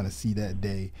to kind of see that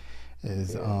day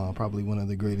as probably one of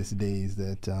the greatest days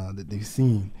that they've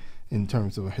seen in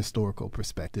terms of a historical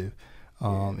perspective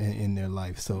in their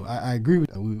life. So I agree with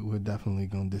that. We're definitely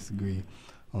going to disagree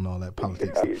on all that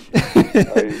politics.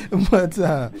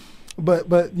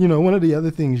 But one of the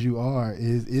other things you are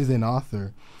is an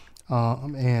author,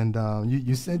 and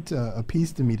you sent a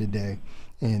piece to me today,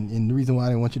 and the reason why I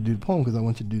didn't want you to do the poem because I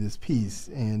want you to do this piece,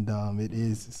 and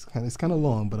it's kind of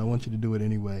long, but I want you to do it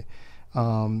anyway.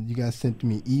 You guys sent to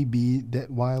me E.B.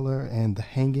 Detweiler and the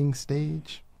Hanging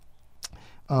Stage.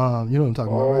 You know what I'm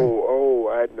talking about, right? Oh,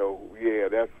 I know. Yeah,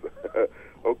 that's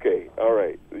okay. All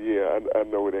right. Yeah, I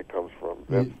know where that comes from.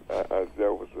 That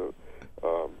was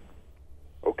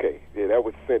okay. Yeah, that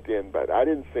was sent in, but I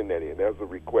didn't send that in. That was a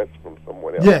request from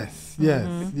someone else. Yes,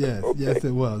 okay. Yes,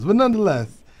 it was. But nonetheless,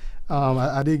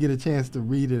 I did get a chance to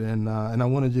read it, and I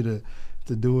wanted you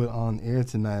to do it on air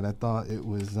tonight. I thought it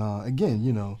was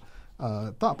again,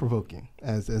 thought-provoking,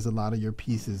 as a lot of your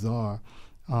pieces are.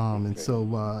 And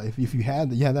so if you have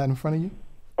that in front of you?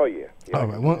 Oh, yeah. All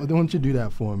right. Why don't you do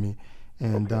that for me,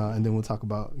 and then we'll talk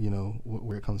about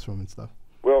where it comes from and stuff.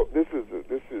 Well, this is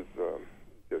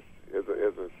just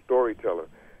as a storyteller.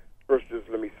 First, just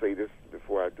let me say this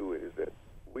before I do it: is that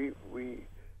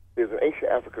there's an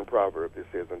ancient African proverb that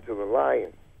says, "Until the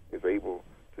lion is able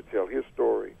to tell his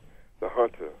story, the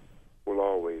hunter will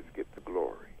always get the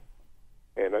glory."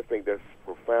 And I think that's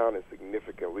profound and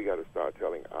significant. We got to start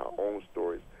telling our own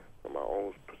stories from our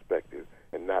own perspective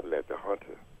and not let the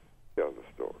hunter tell the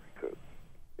story, because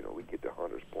we get the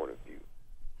hunter's point of view.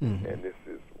 Mm-hmm. And this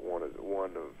is one of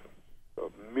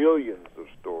millions of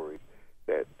stories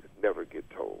that never get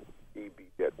told. E.B.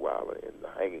 Detweiler in The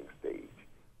Hanging Stage,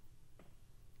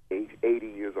 age 80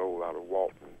 years old, out of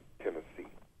Walton,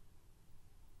 Tennessee.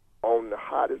 On the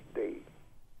hottest day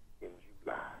in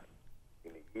July,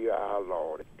 in the year our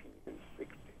Lord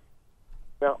 1860,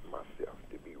 found myself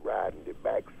to be riding the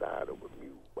backside of a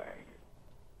mule wagon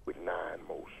with 9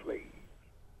 more slaves.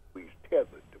 We was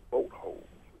tethered to boat holes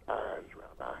with irons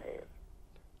around our hands,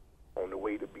 on the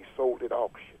way to be sold at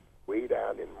auction way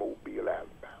down in Mobile,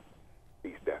 Alabama. At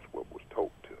least that's what was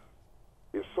told to us.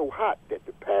 It's so hot that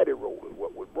the paddy rollers,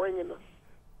 what was bringing us,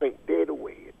 sank dead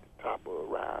away at the top of a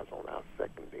rise on our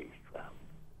second day's travel.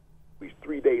 We was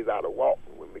 3 days out of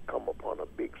Walton when we come upon a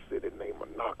big city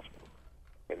named Knoxville,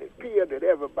 and it appeared that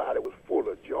everybody was full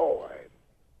of joy and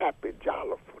happy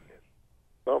jollifulness.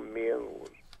 Some men was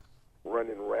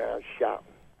running around shouting.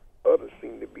 Others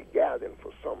seemed to be gathering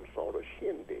for some sort of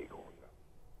shindig or another.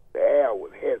 The air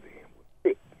was heavy and was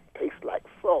thick, tasted like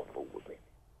sulfur was in it.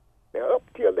 Now, up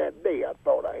till that day, I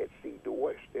thought I had seen the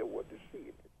worst there was to see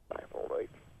in this life on earth.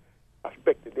 I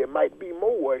expected there might be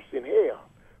more worse in hell,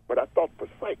 but I thought for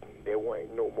certain there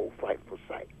wasn't no more fight for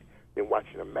sight than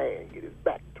watching a man get his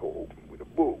back tore open with a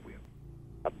bullwhip.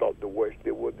 I thought the worst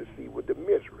there was to see was the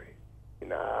misery in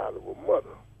the eyes of a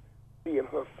mother, seeing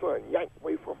her son yanked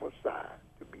away from her side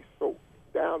to be sold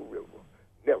downriver,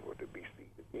 never to be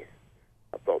seen again.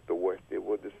 I thought the worst there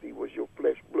was to see was your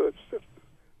flesh-blood sister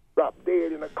drop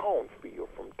dead in a cornfield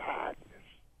from tiredness.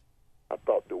 I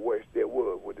thought the worst there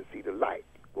was to see the light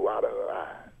go out of her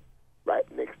eyes right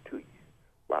next to you,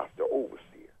 whilst the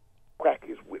overseer crack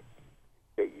his whip and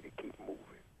tell you to keep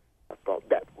moving. I thought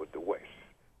that was the worst,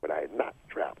 but I had not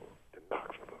traveled to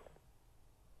Knoxville.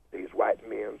 These white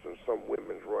men and some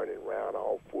women's running around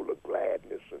all full of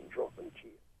gladness and drunken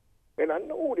cheer. And I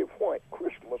know they want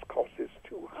Christmas 'cause it's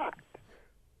too hot.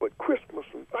 But Christmas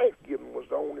and Thanksgiving was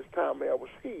the only time I ever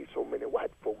see so many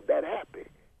white folk that happy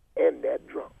and that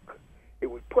drunk. It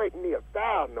was pretty near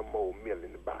 1,000 or more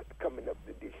million about coming up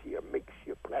to this here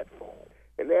makeshift platform.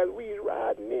 And as we was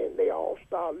riding in, they all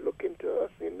started looking to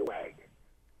us in the wagon.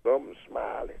 Some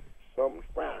smiling, some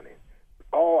frowning,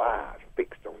 all eyes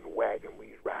fixed on the wagon we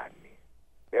was riding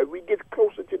in. As we get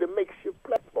closer to the makeshift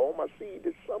platform, I see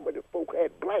that some of the folk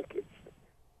had blankets,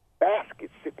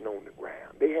 baskets sitting on the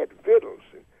ground. They had victuals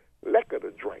and liquor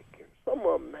to drink, and some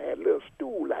of them had little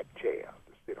stool-like chairs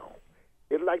to sit on.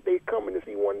 It's like they coming to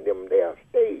see one of them there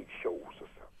stage shows or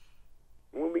something.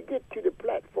 When we get to the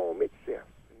platform itself,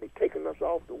 and they taking us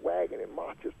off the wagon and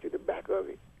march us to the back of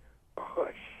it, a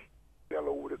hush fell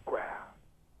over the crowd.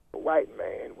 A white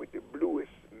man with the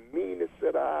bluest, meanest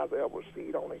set of eyes I ever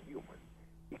seen on a human.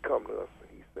 He come to us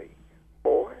and he say,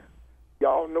 "Boy,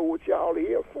 y'all know what y'all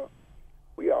here for?"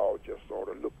 We all just sort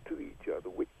of looked to each other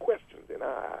with questions in our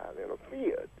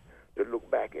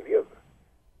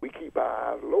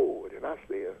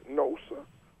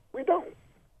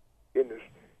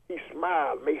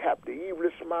had the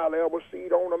evilest smile I ever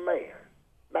seen on a man,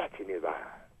 matching his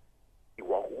eyes. He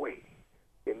walked away.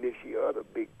 And this year, other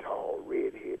big, tall,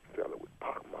 red-haired fella with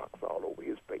pock marks all over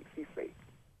his face, he said,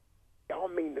 y'all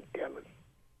mean to tell us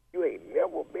you ain't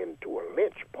never been to a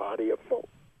lynch party afore?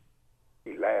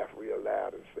 He laughed real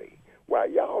loud and said, why,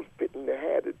 y'all's fitting to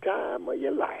have the time of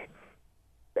your life.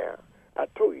 Now, I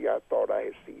told you I thought I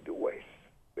had seen the West.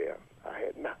 Well, I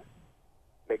had not.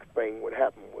 Next thing what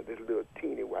happened was this little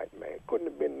teeny white man, couldn't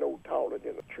have been no taller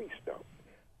than a tree stump.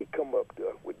 He come up to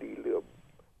us with these little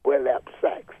burlap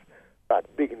sacks about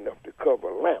big enough to cover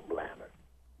a lamp lantern.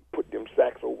 He put them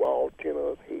sacks over all 10 of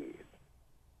us heads.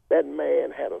 That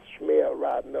man had a smell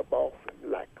riding up off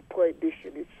him like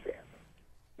perdition itself.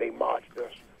 They marched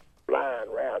us blind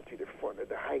round to the front of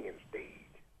the hanging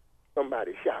stage.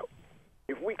 Somebody shout,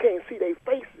 if we can't see their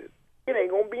faces, it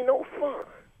ain't gonna be no fun.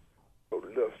 So the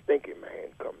little stinky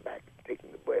man come back,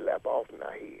 taking the burlap off in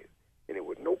our heads, and it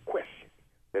was no question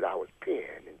that I was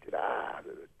peering into the eyes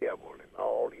of the devil and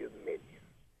all his minions.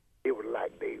 It was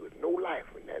like there was no life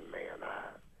in that man's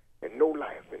eyes, and no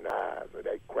life in the eyes of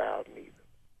that crowd neither.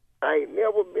 I ain't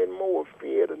never been more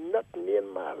afraid of nothing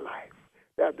in my life.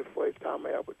 That's the first time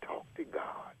I ever talked to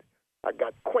God. I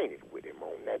got acquainted with him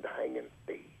on that hanging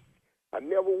stage. I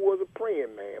never was a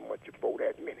praying man much before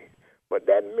that minute, but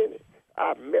that minute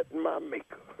I met my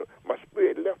maker. My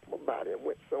spirit left my body and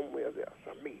went somewhere else.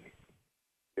 I mean it.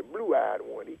 The blue-eyed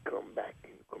one, he come back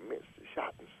and commenced to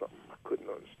shouting something I couldn't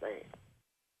understand.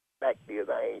 Fact is,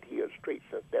 I ain't here straight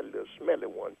since that little smelly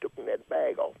one took that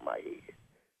bag off my head.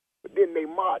 But then they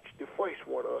marched the first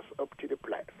one of us up to the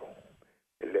platform.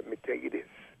 And let me tell you this,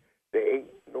 there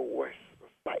ain't no worse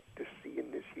sight to see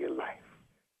in this here life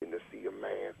than to see a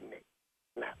man's neck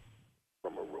snap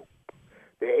from a rope.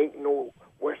 There ain't no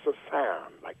worse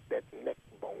sound like that neck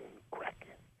bone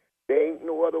cracking. There ain't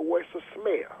no other worse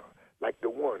smell like the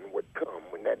one would come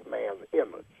when that man's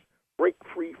innards break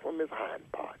free from his hind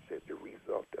parts as the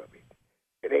result of it.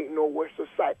 It ain't no worse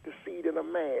sight to see than a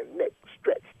man's neck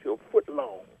stretched to a foot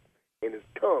long and his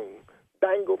tongue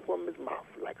dangle from his mouth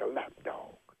like a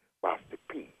lapdog whilst the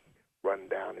pee run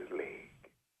down his leg.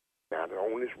 Now, the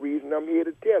only reason I'm here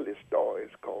to tell this story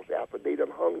is because after they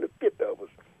done hung the fifth of us,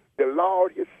 the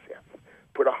Lord himself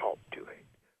put a halt to it.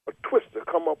 A twister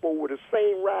come up over the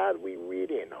same ride we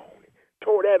rid in on it,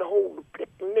 tore that whole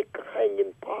picnic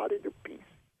hanging party to pieces.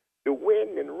 The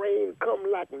wind and rain come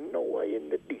like Noah in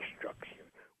the destruction.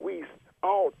 We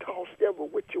all tossed every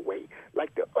which way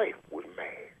like the earth was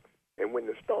mad. And when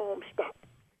the storm stopped,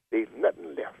 there's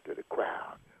nothing left of the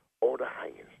crowd or the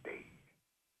hanging stage.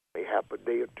 Mayhap a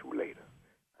day or two later,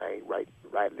 I ain't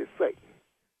rightly certain,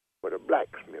 but a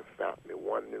blacksmith found me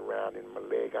wandering around in my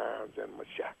leg irons and my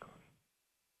shackles,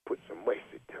 put some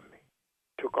mercy to me,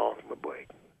 took off my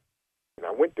burden. And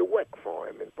I went to work for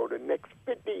him, and for the next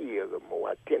 50 years or more,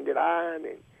 I tended iron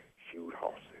and shoed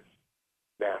horses.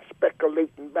 Now,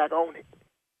 speculating back on it,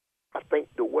 I think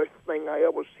the worst thing I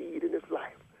ever seen in this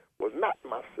life was not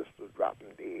my sisters dropping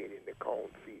dead in the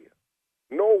cornfield,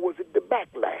 nor was it the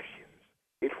backlashings.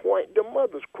 It weren't the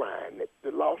mothers crying at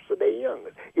the loss of their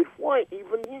youngest. It weren't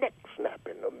even neck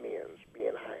snapping of men's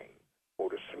being hanged, or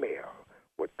the smell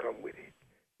would come with it.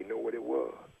 You know what it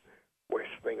was? Worst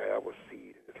thing I ever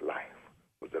seen in this life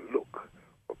was the look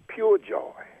of pure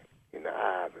joy in the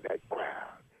eyes of that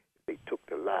crowd. They took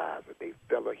the lives of their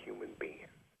fellow human beings.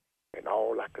 And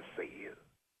all I could say is,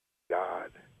 God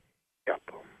help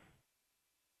them.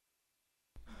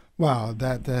 Wow,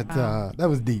 that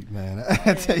was deep, man.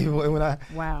 I tell you what,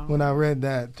 when I read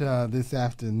that this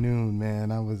afternoon,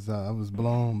 man, I was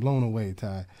blown away,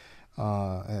 Ty,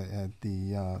 at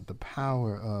the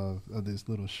power of this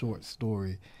little short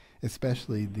story,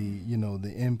 especially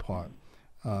the end part,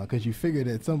 because you figured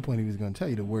at some point he was going to tell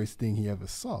you the worst thing he ever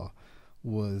saw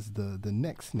was the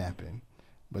neck snapping,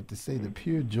 but to say the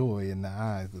pure joy in the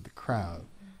eyes of the crowd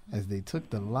as they took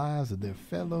the lives of their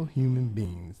fellow human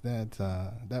beings. That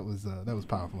was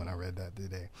powerful when I read that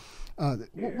today.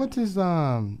 What is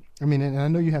and I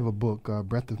know you have a book,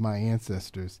 Breath of My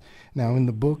Ancestors. Now, in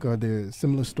the book, are there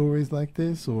similar stories like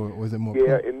this, or is it more?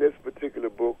 Yeah, in this particular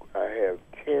book, I have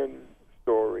 10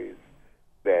 stories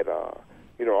that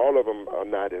all of them are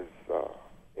not as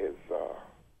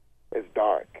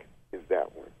dark as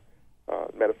that one.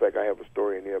 Matter of fact, I have a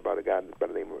story in here about a guy by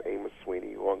the name of Amos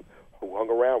Sweeney who hung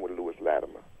around with Lewis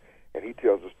Latimer, and he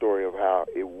tells the story of how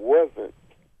it wasn't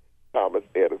Thomas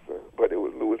Edison, but it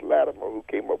was Lewis Latimer who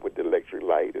came up with the electric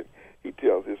light, and he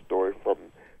tells his story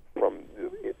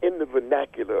in the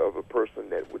vernacular of a person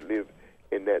that would live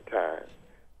in that time,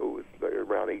 who was like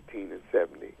around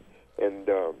 1870, and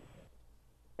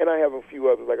I have a few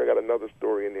others. Like I got another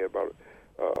story in there about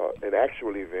an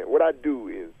actual event. What I do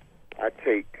is I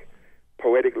take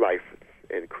poetic license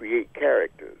and create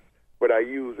characters, but I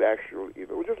use actual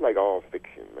events. Just like all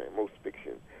fiction, man. Most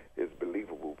fiction is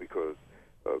believable because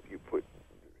you put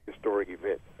historic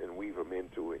events and weave them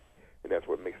into it, and that's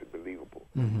what makes it believable.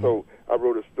 Mm-hmm. So I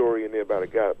wrote a story in there about a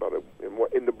guy,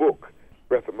 in the book,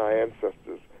 Breath of My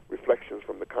Ancestors, Reflections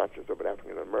from the Conscience of an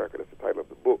African American. That's the title of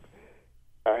the book.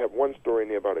 I have one story in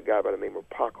there about a guy by the name of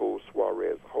Paco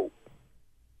Suarez Hope,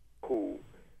 who,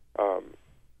 a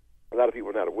lot of people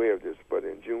are not aware of this, but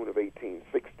in June of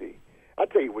 1860, I'll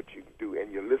tell you what you can do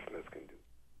and your listeners can do.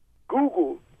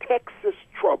 Google Texas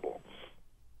Troubles.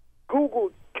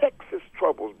 Google Texas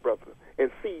Troubles, brother,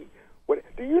 and see what.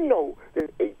 Do you know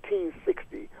that in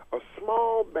 1860, a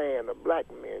small band of black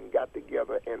men got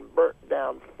together and burnt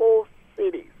down 4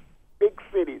 cities, big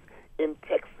cities in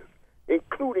Texas,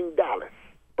 including Dallas,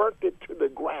 burnt it to the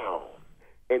ground,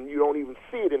 and you don't even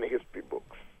see it in the history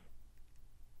books.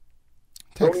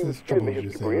 Texas Troubles,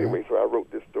 you say, anyway, right? So I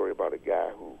wrote this story about a guy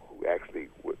who actually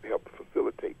would help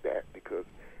facilitate that because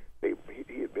he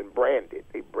had been branded.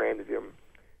 They branded him.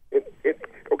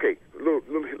 Okay,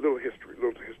 little history,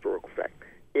 little historical fact.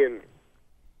 In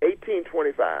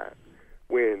 1825,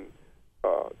 when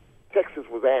Texas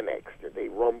was annexed, and they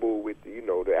rumbled with the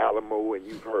Alamo, and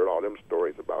you've heard all them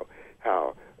stories about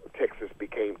how Texas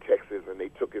became Texas, and they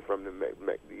took it from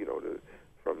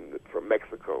from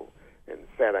Mexico and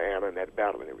Santa Ana and that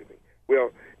battle and everything.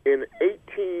 Well, in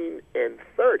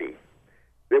 1830,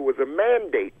 there was a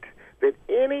mandate that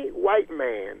any white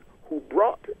man who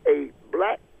brought a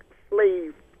black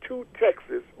slave to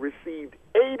Texas received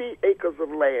 80 acres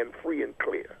of land free and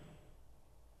clear.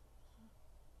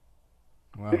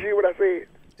 Wow. Did you hear what I said?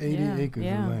 80 acres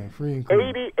of land free and clear.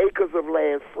 80 acres of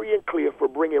land free and clear for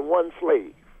bringing one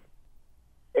slave.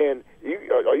 And you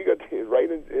got to, right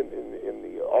in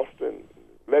the Austin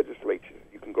legislature.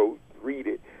 You can go read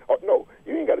it. Oh, no,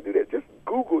 you ain't got to do that. Just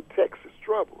Google Texas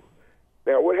Troubles.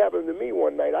 Now, what happened to me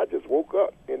one night, I just woke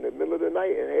up in the middle of the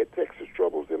night and had Texas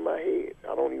Troubles in my head.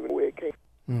 I don't even know where it came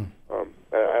from.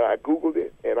 I Googled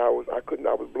it, and I was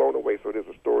blown away. So there's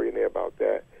a story in there about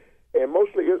that. And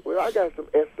mostly, I got some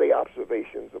essay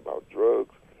observations about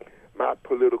drugs, my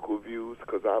political views,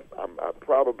 because I'm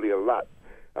probably a lot.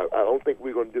 I don't think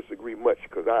we're going to disagree much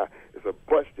because it's a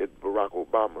bunch that Barack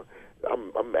Obama,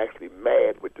 I'm actually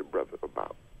mad with the brother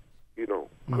about,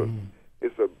 because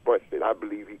it's a bunch that I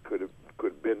believe he could have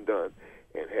been done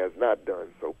and has not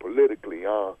done. So politically,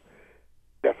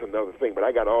 that's another thing. But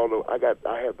I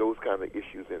have those kind of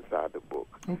issues inside the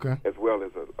book, okay, as well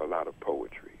as a lot of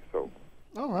poetry. So,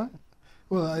 all right.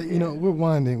 Well, we're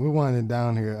winding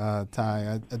down here,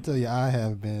 Ty. I tell you,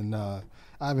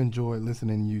 I've enjoyed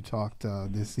listening to you talk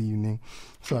this evening,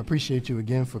 so I appreciate you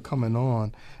again for coming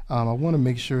on. I want to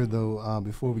make sure, though,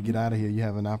 before we get out of here, you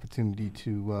have an opportunity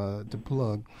to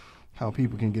plug how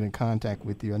people can get in contact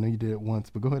with you. I know you did it once,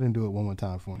 but go ahead and do it one more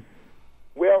time for me.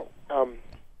 Well,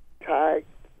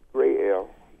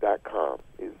 TyGrayL.com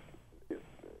is and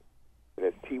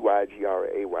that's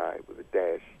TYGRAY with a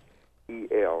dash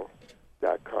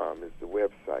EL.com is the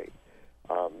website.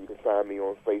 You can find me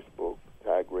on Facebook,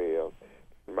 Ty Grayl.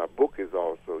 My book is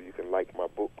also, you can like my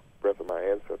book, Breath of My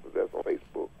Ancestors, that's on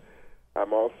Facebook.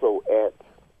 I'm also at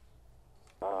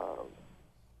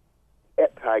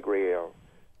Ty Grayl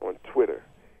on Twitter.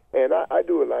 And I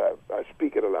do I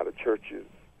speak at a lot of churches,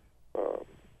 a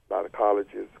lot of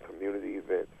colleges, community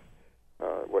events,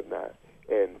 whatnot.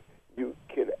 And you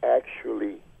can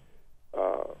actually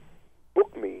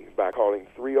book me by calling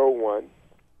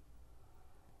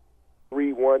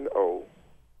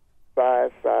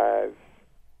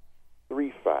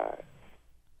 301-310-5535.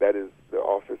 That is the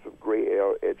office of Gray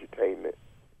L Edutainment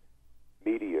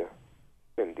Media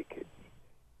Syndicate.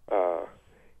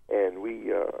 And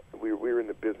we're in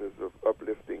the business of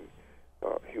uplifting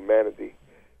humanity,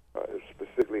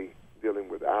 specifically dealing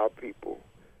with our people,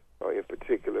 in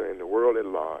particular, in the world at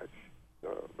large.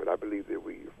 But I believe that if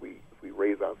we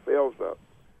raise ourselves up,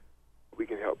 we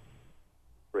can help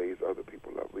raise other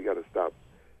people up. We got to stop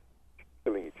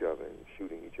killing each other and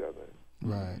shooting each other.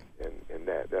 Right. And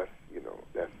that's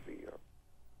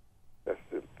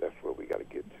what we got to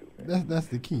get to, man. That's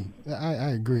the key.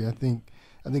 I agree. I think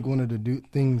one of the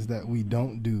things that we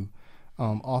don't do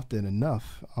often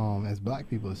enough, as black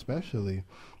people especially,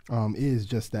 is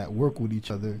just that work with each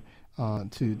other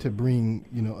to bring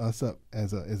us up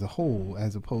as a whole,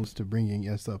 as opposed to bringing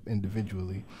us up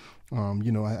individually.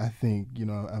 I think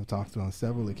I've talked on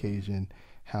several occasions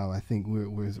how I think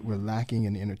we're lacking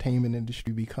in the entertainment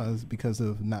industry because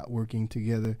of not working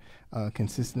together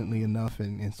consistently enough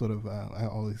and sort of I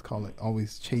always call it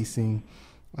always chasing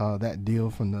that deal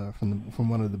from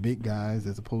one of the big guys,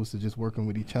 as opposed to just working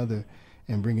with each other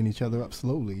and bringing each other up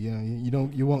slowly.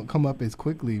 You won't come up as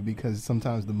quickly because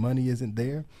sometimes the money isn't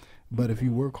there, but if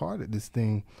you work hard at this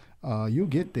thing, you'll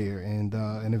get there, and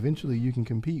eventually you can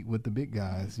compete with the big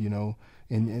guys.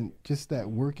 And just that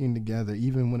working together,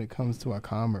 even when it comes to our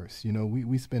commerce.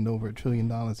 We spend over $1 trillion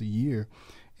a year,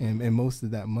 and most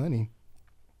of that money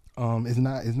is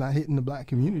not hitting the black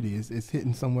community. It's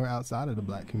hitting somewhere outside of the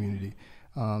black community.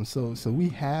 So we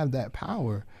have that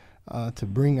power to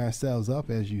bring ourselves up,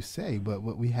 as you say, but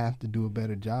what we have to do a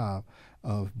better job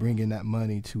of bringing that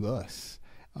money to us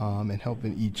and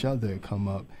helping each other come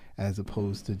up, as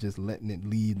opposed to just letting it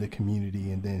lead the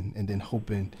community and then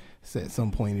hoping at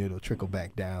some point it'll trickle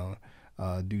back down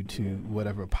due to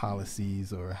whatever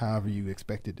policies or however you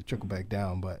expect it to trickle back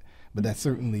down. But that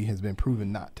certainly has been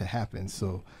proven not to happen.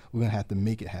 So we're going to have to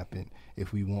make it happen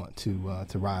if we want to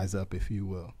rise up, if you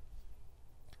will.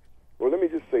 Well, let me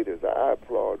just say this. I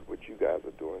applaud what you guys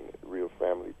are doing at Real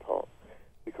Family Talk,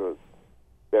 because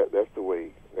that's the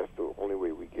only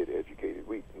way we get educated.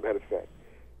 Matter of fact,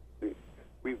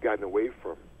 we've gotten away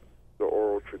from the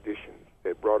oral traditions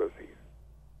that brought us here.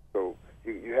 So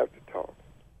you have to talk,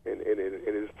 and it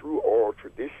is through oral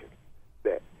traditions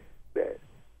that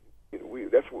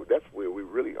that's where we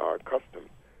really are accustomed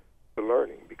to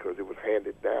learning, because it was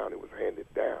handed down.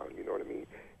 You know what I mean?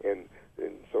 And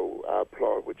so I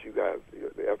applaud what you guys,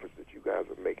 the efforts that you guys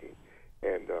are making,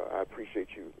 and I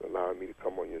appreciate you allowing me to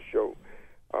come on your show.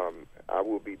 I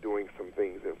will be doing some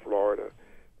things in Florida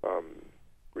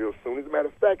real soon. As a matter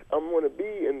of fact, I'm going to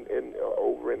be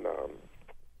over in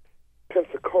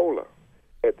Pensacola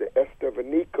at the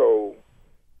Estevanico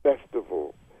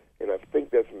Festival, and I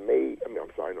think that's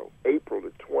April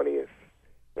the 20th.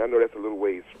 And I know that's a little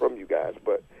ways from you guys,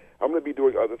 but I'm going to be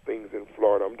doing other things in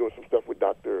Florida. I'm doing some stuff with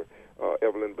Dr.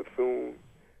 Evelyn Bethune.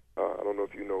 I don't know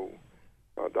if you know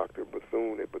Dr.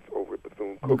 Bethune over at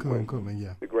Bethune-Cookman.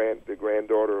 Yeah. The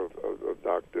granddaughter of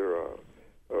Dr.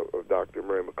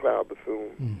 Mary McLeod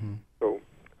Bethune. Mm-hmm. So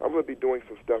I'm going to be doing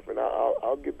some stuff, and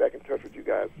I'll get back in touch with you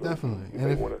guys. So definitely.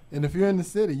 And if you're in the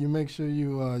city, you make sure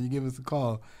you give us a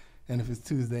call. And if it's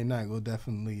Tuesday night, we'll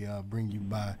definitely bring you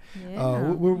by.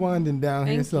 Yeah. We're winding down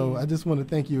here, so you. I just want to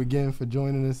thank you again for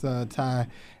joining us, Ty.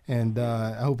 And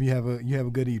I hope you have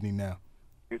a good evening now.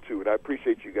 You too, and I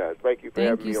appreciate you guys. Thank you for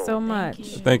having me on. Thank you so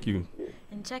much. Thank you. Yeah.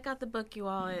 And check out the book, you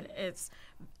all. It's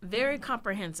very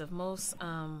comprehensive. Most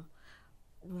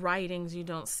writings, you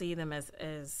don't see them as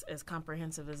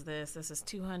comprehensive as this. This is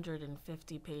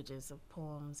 250 pages of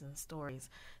poems and stories.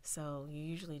 So you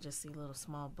usually just see little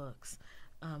small books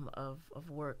of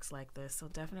works like this. So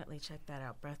definitely check that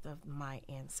out. Breath of My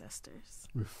Ancestors.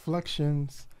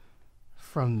 Reflections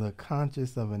from the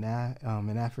conscious of an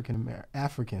African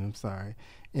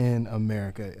in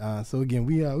America. So again,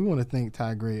 we want to thank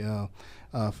Ty Grayel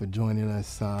for joining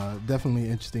us. Definitely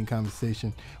an interesting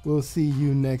conversation. We'll see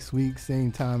you next week,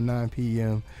 same time, 9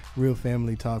 p.m. Real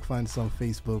Family Talk. Find us on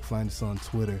Facebook. Find us on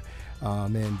Twitter.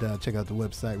 And check out the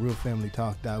website,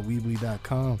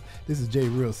 realfamilytalk.weebly.com. This is Jay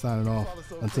Real signing off.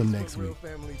 Until next week. Real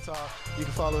Family Talk. You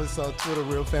can follow us on Twitter,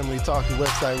 Real Family Talk, the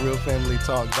website,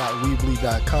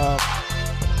 realfamilytalk.weebly.com.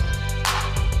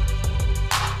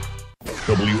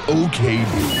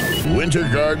 WOKB, Winter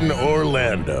Garden,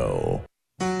 Orlando.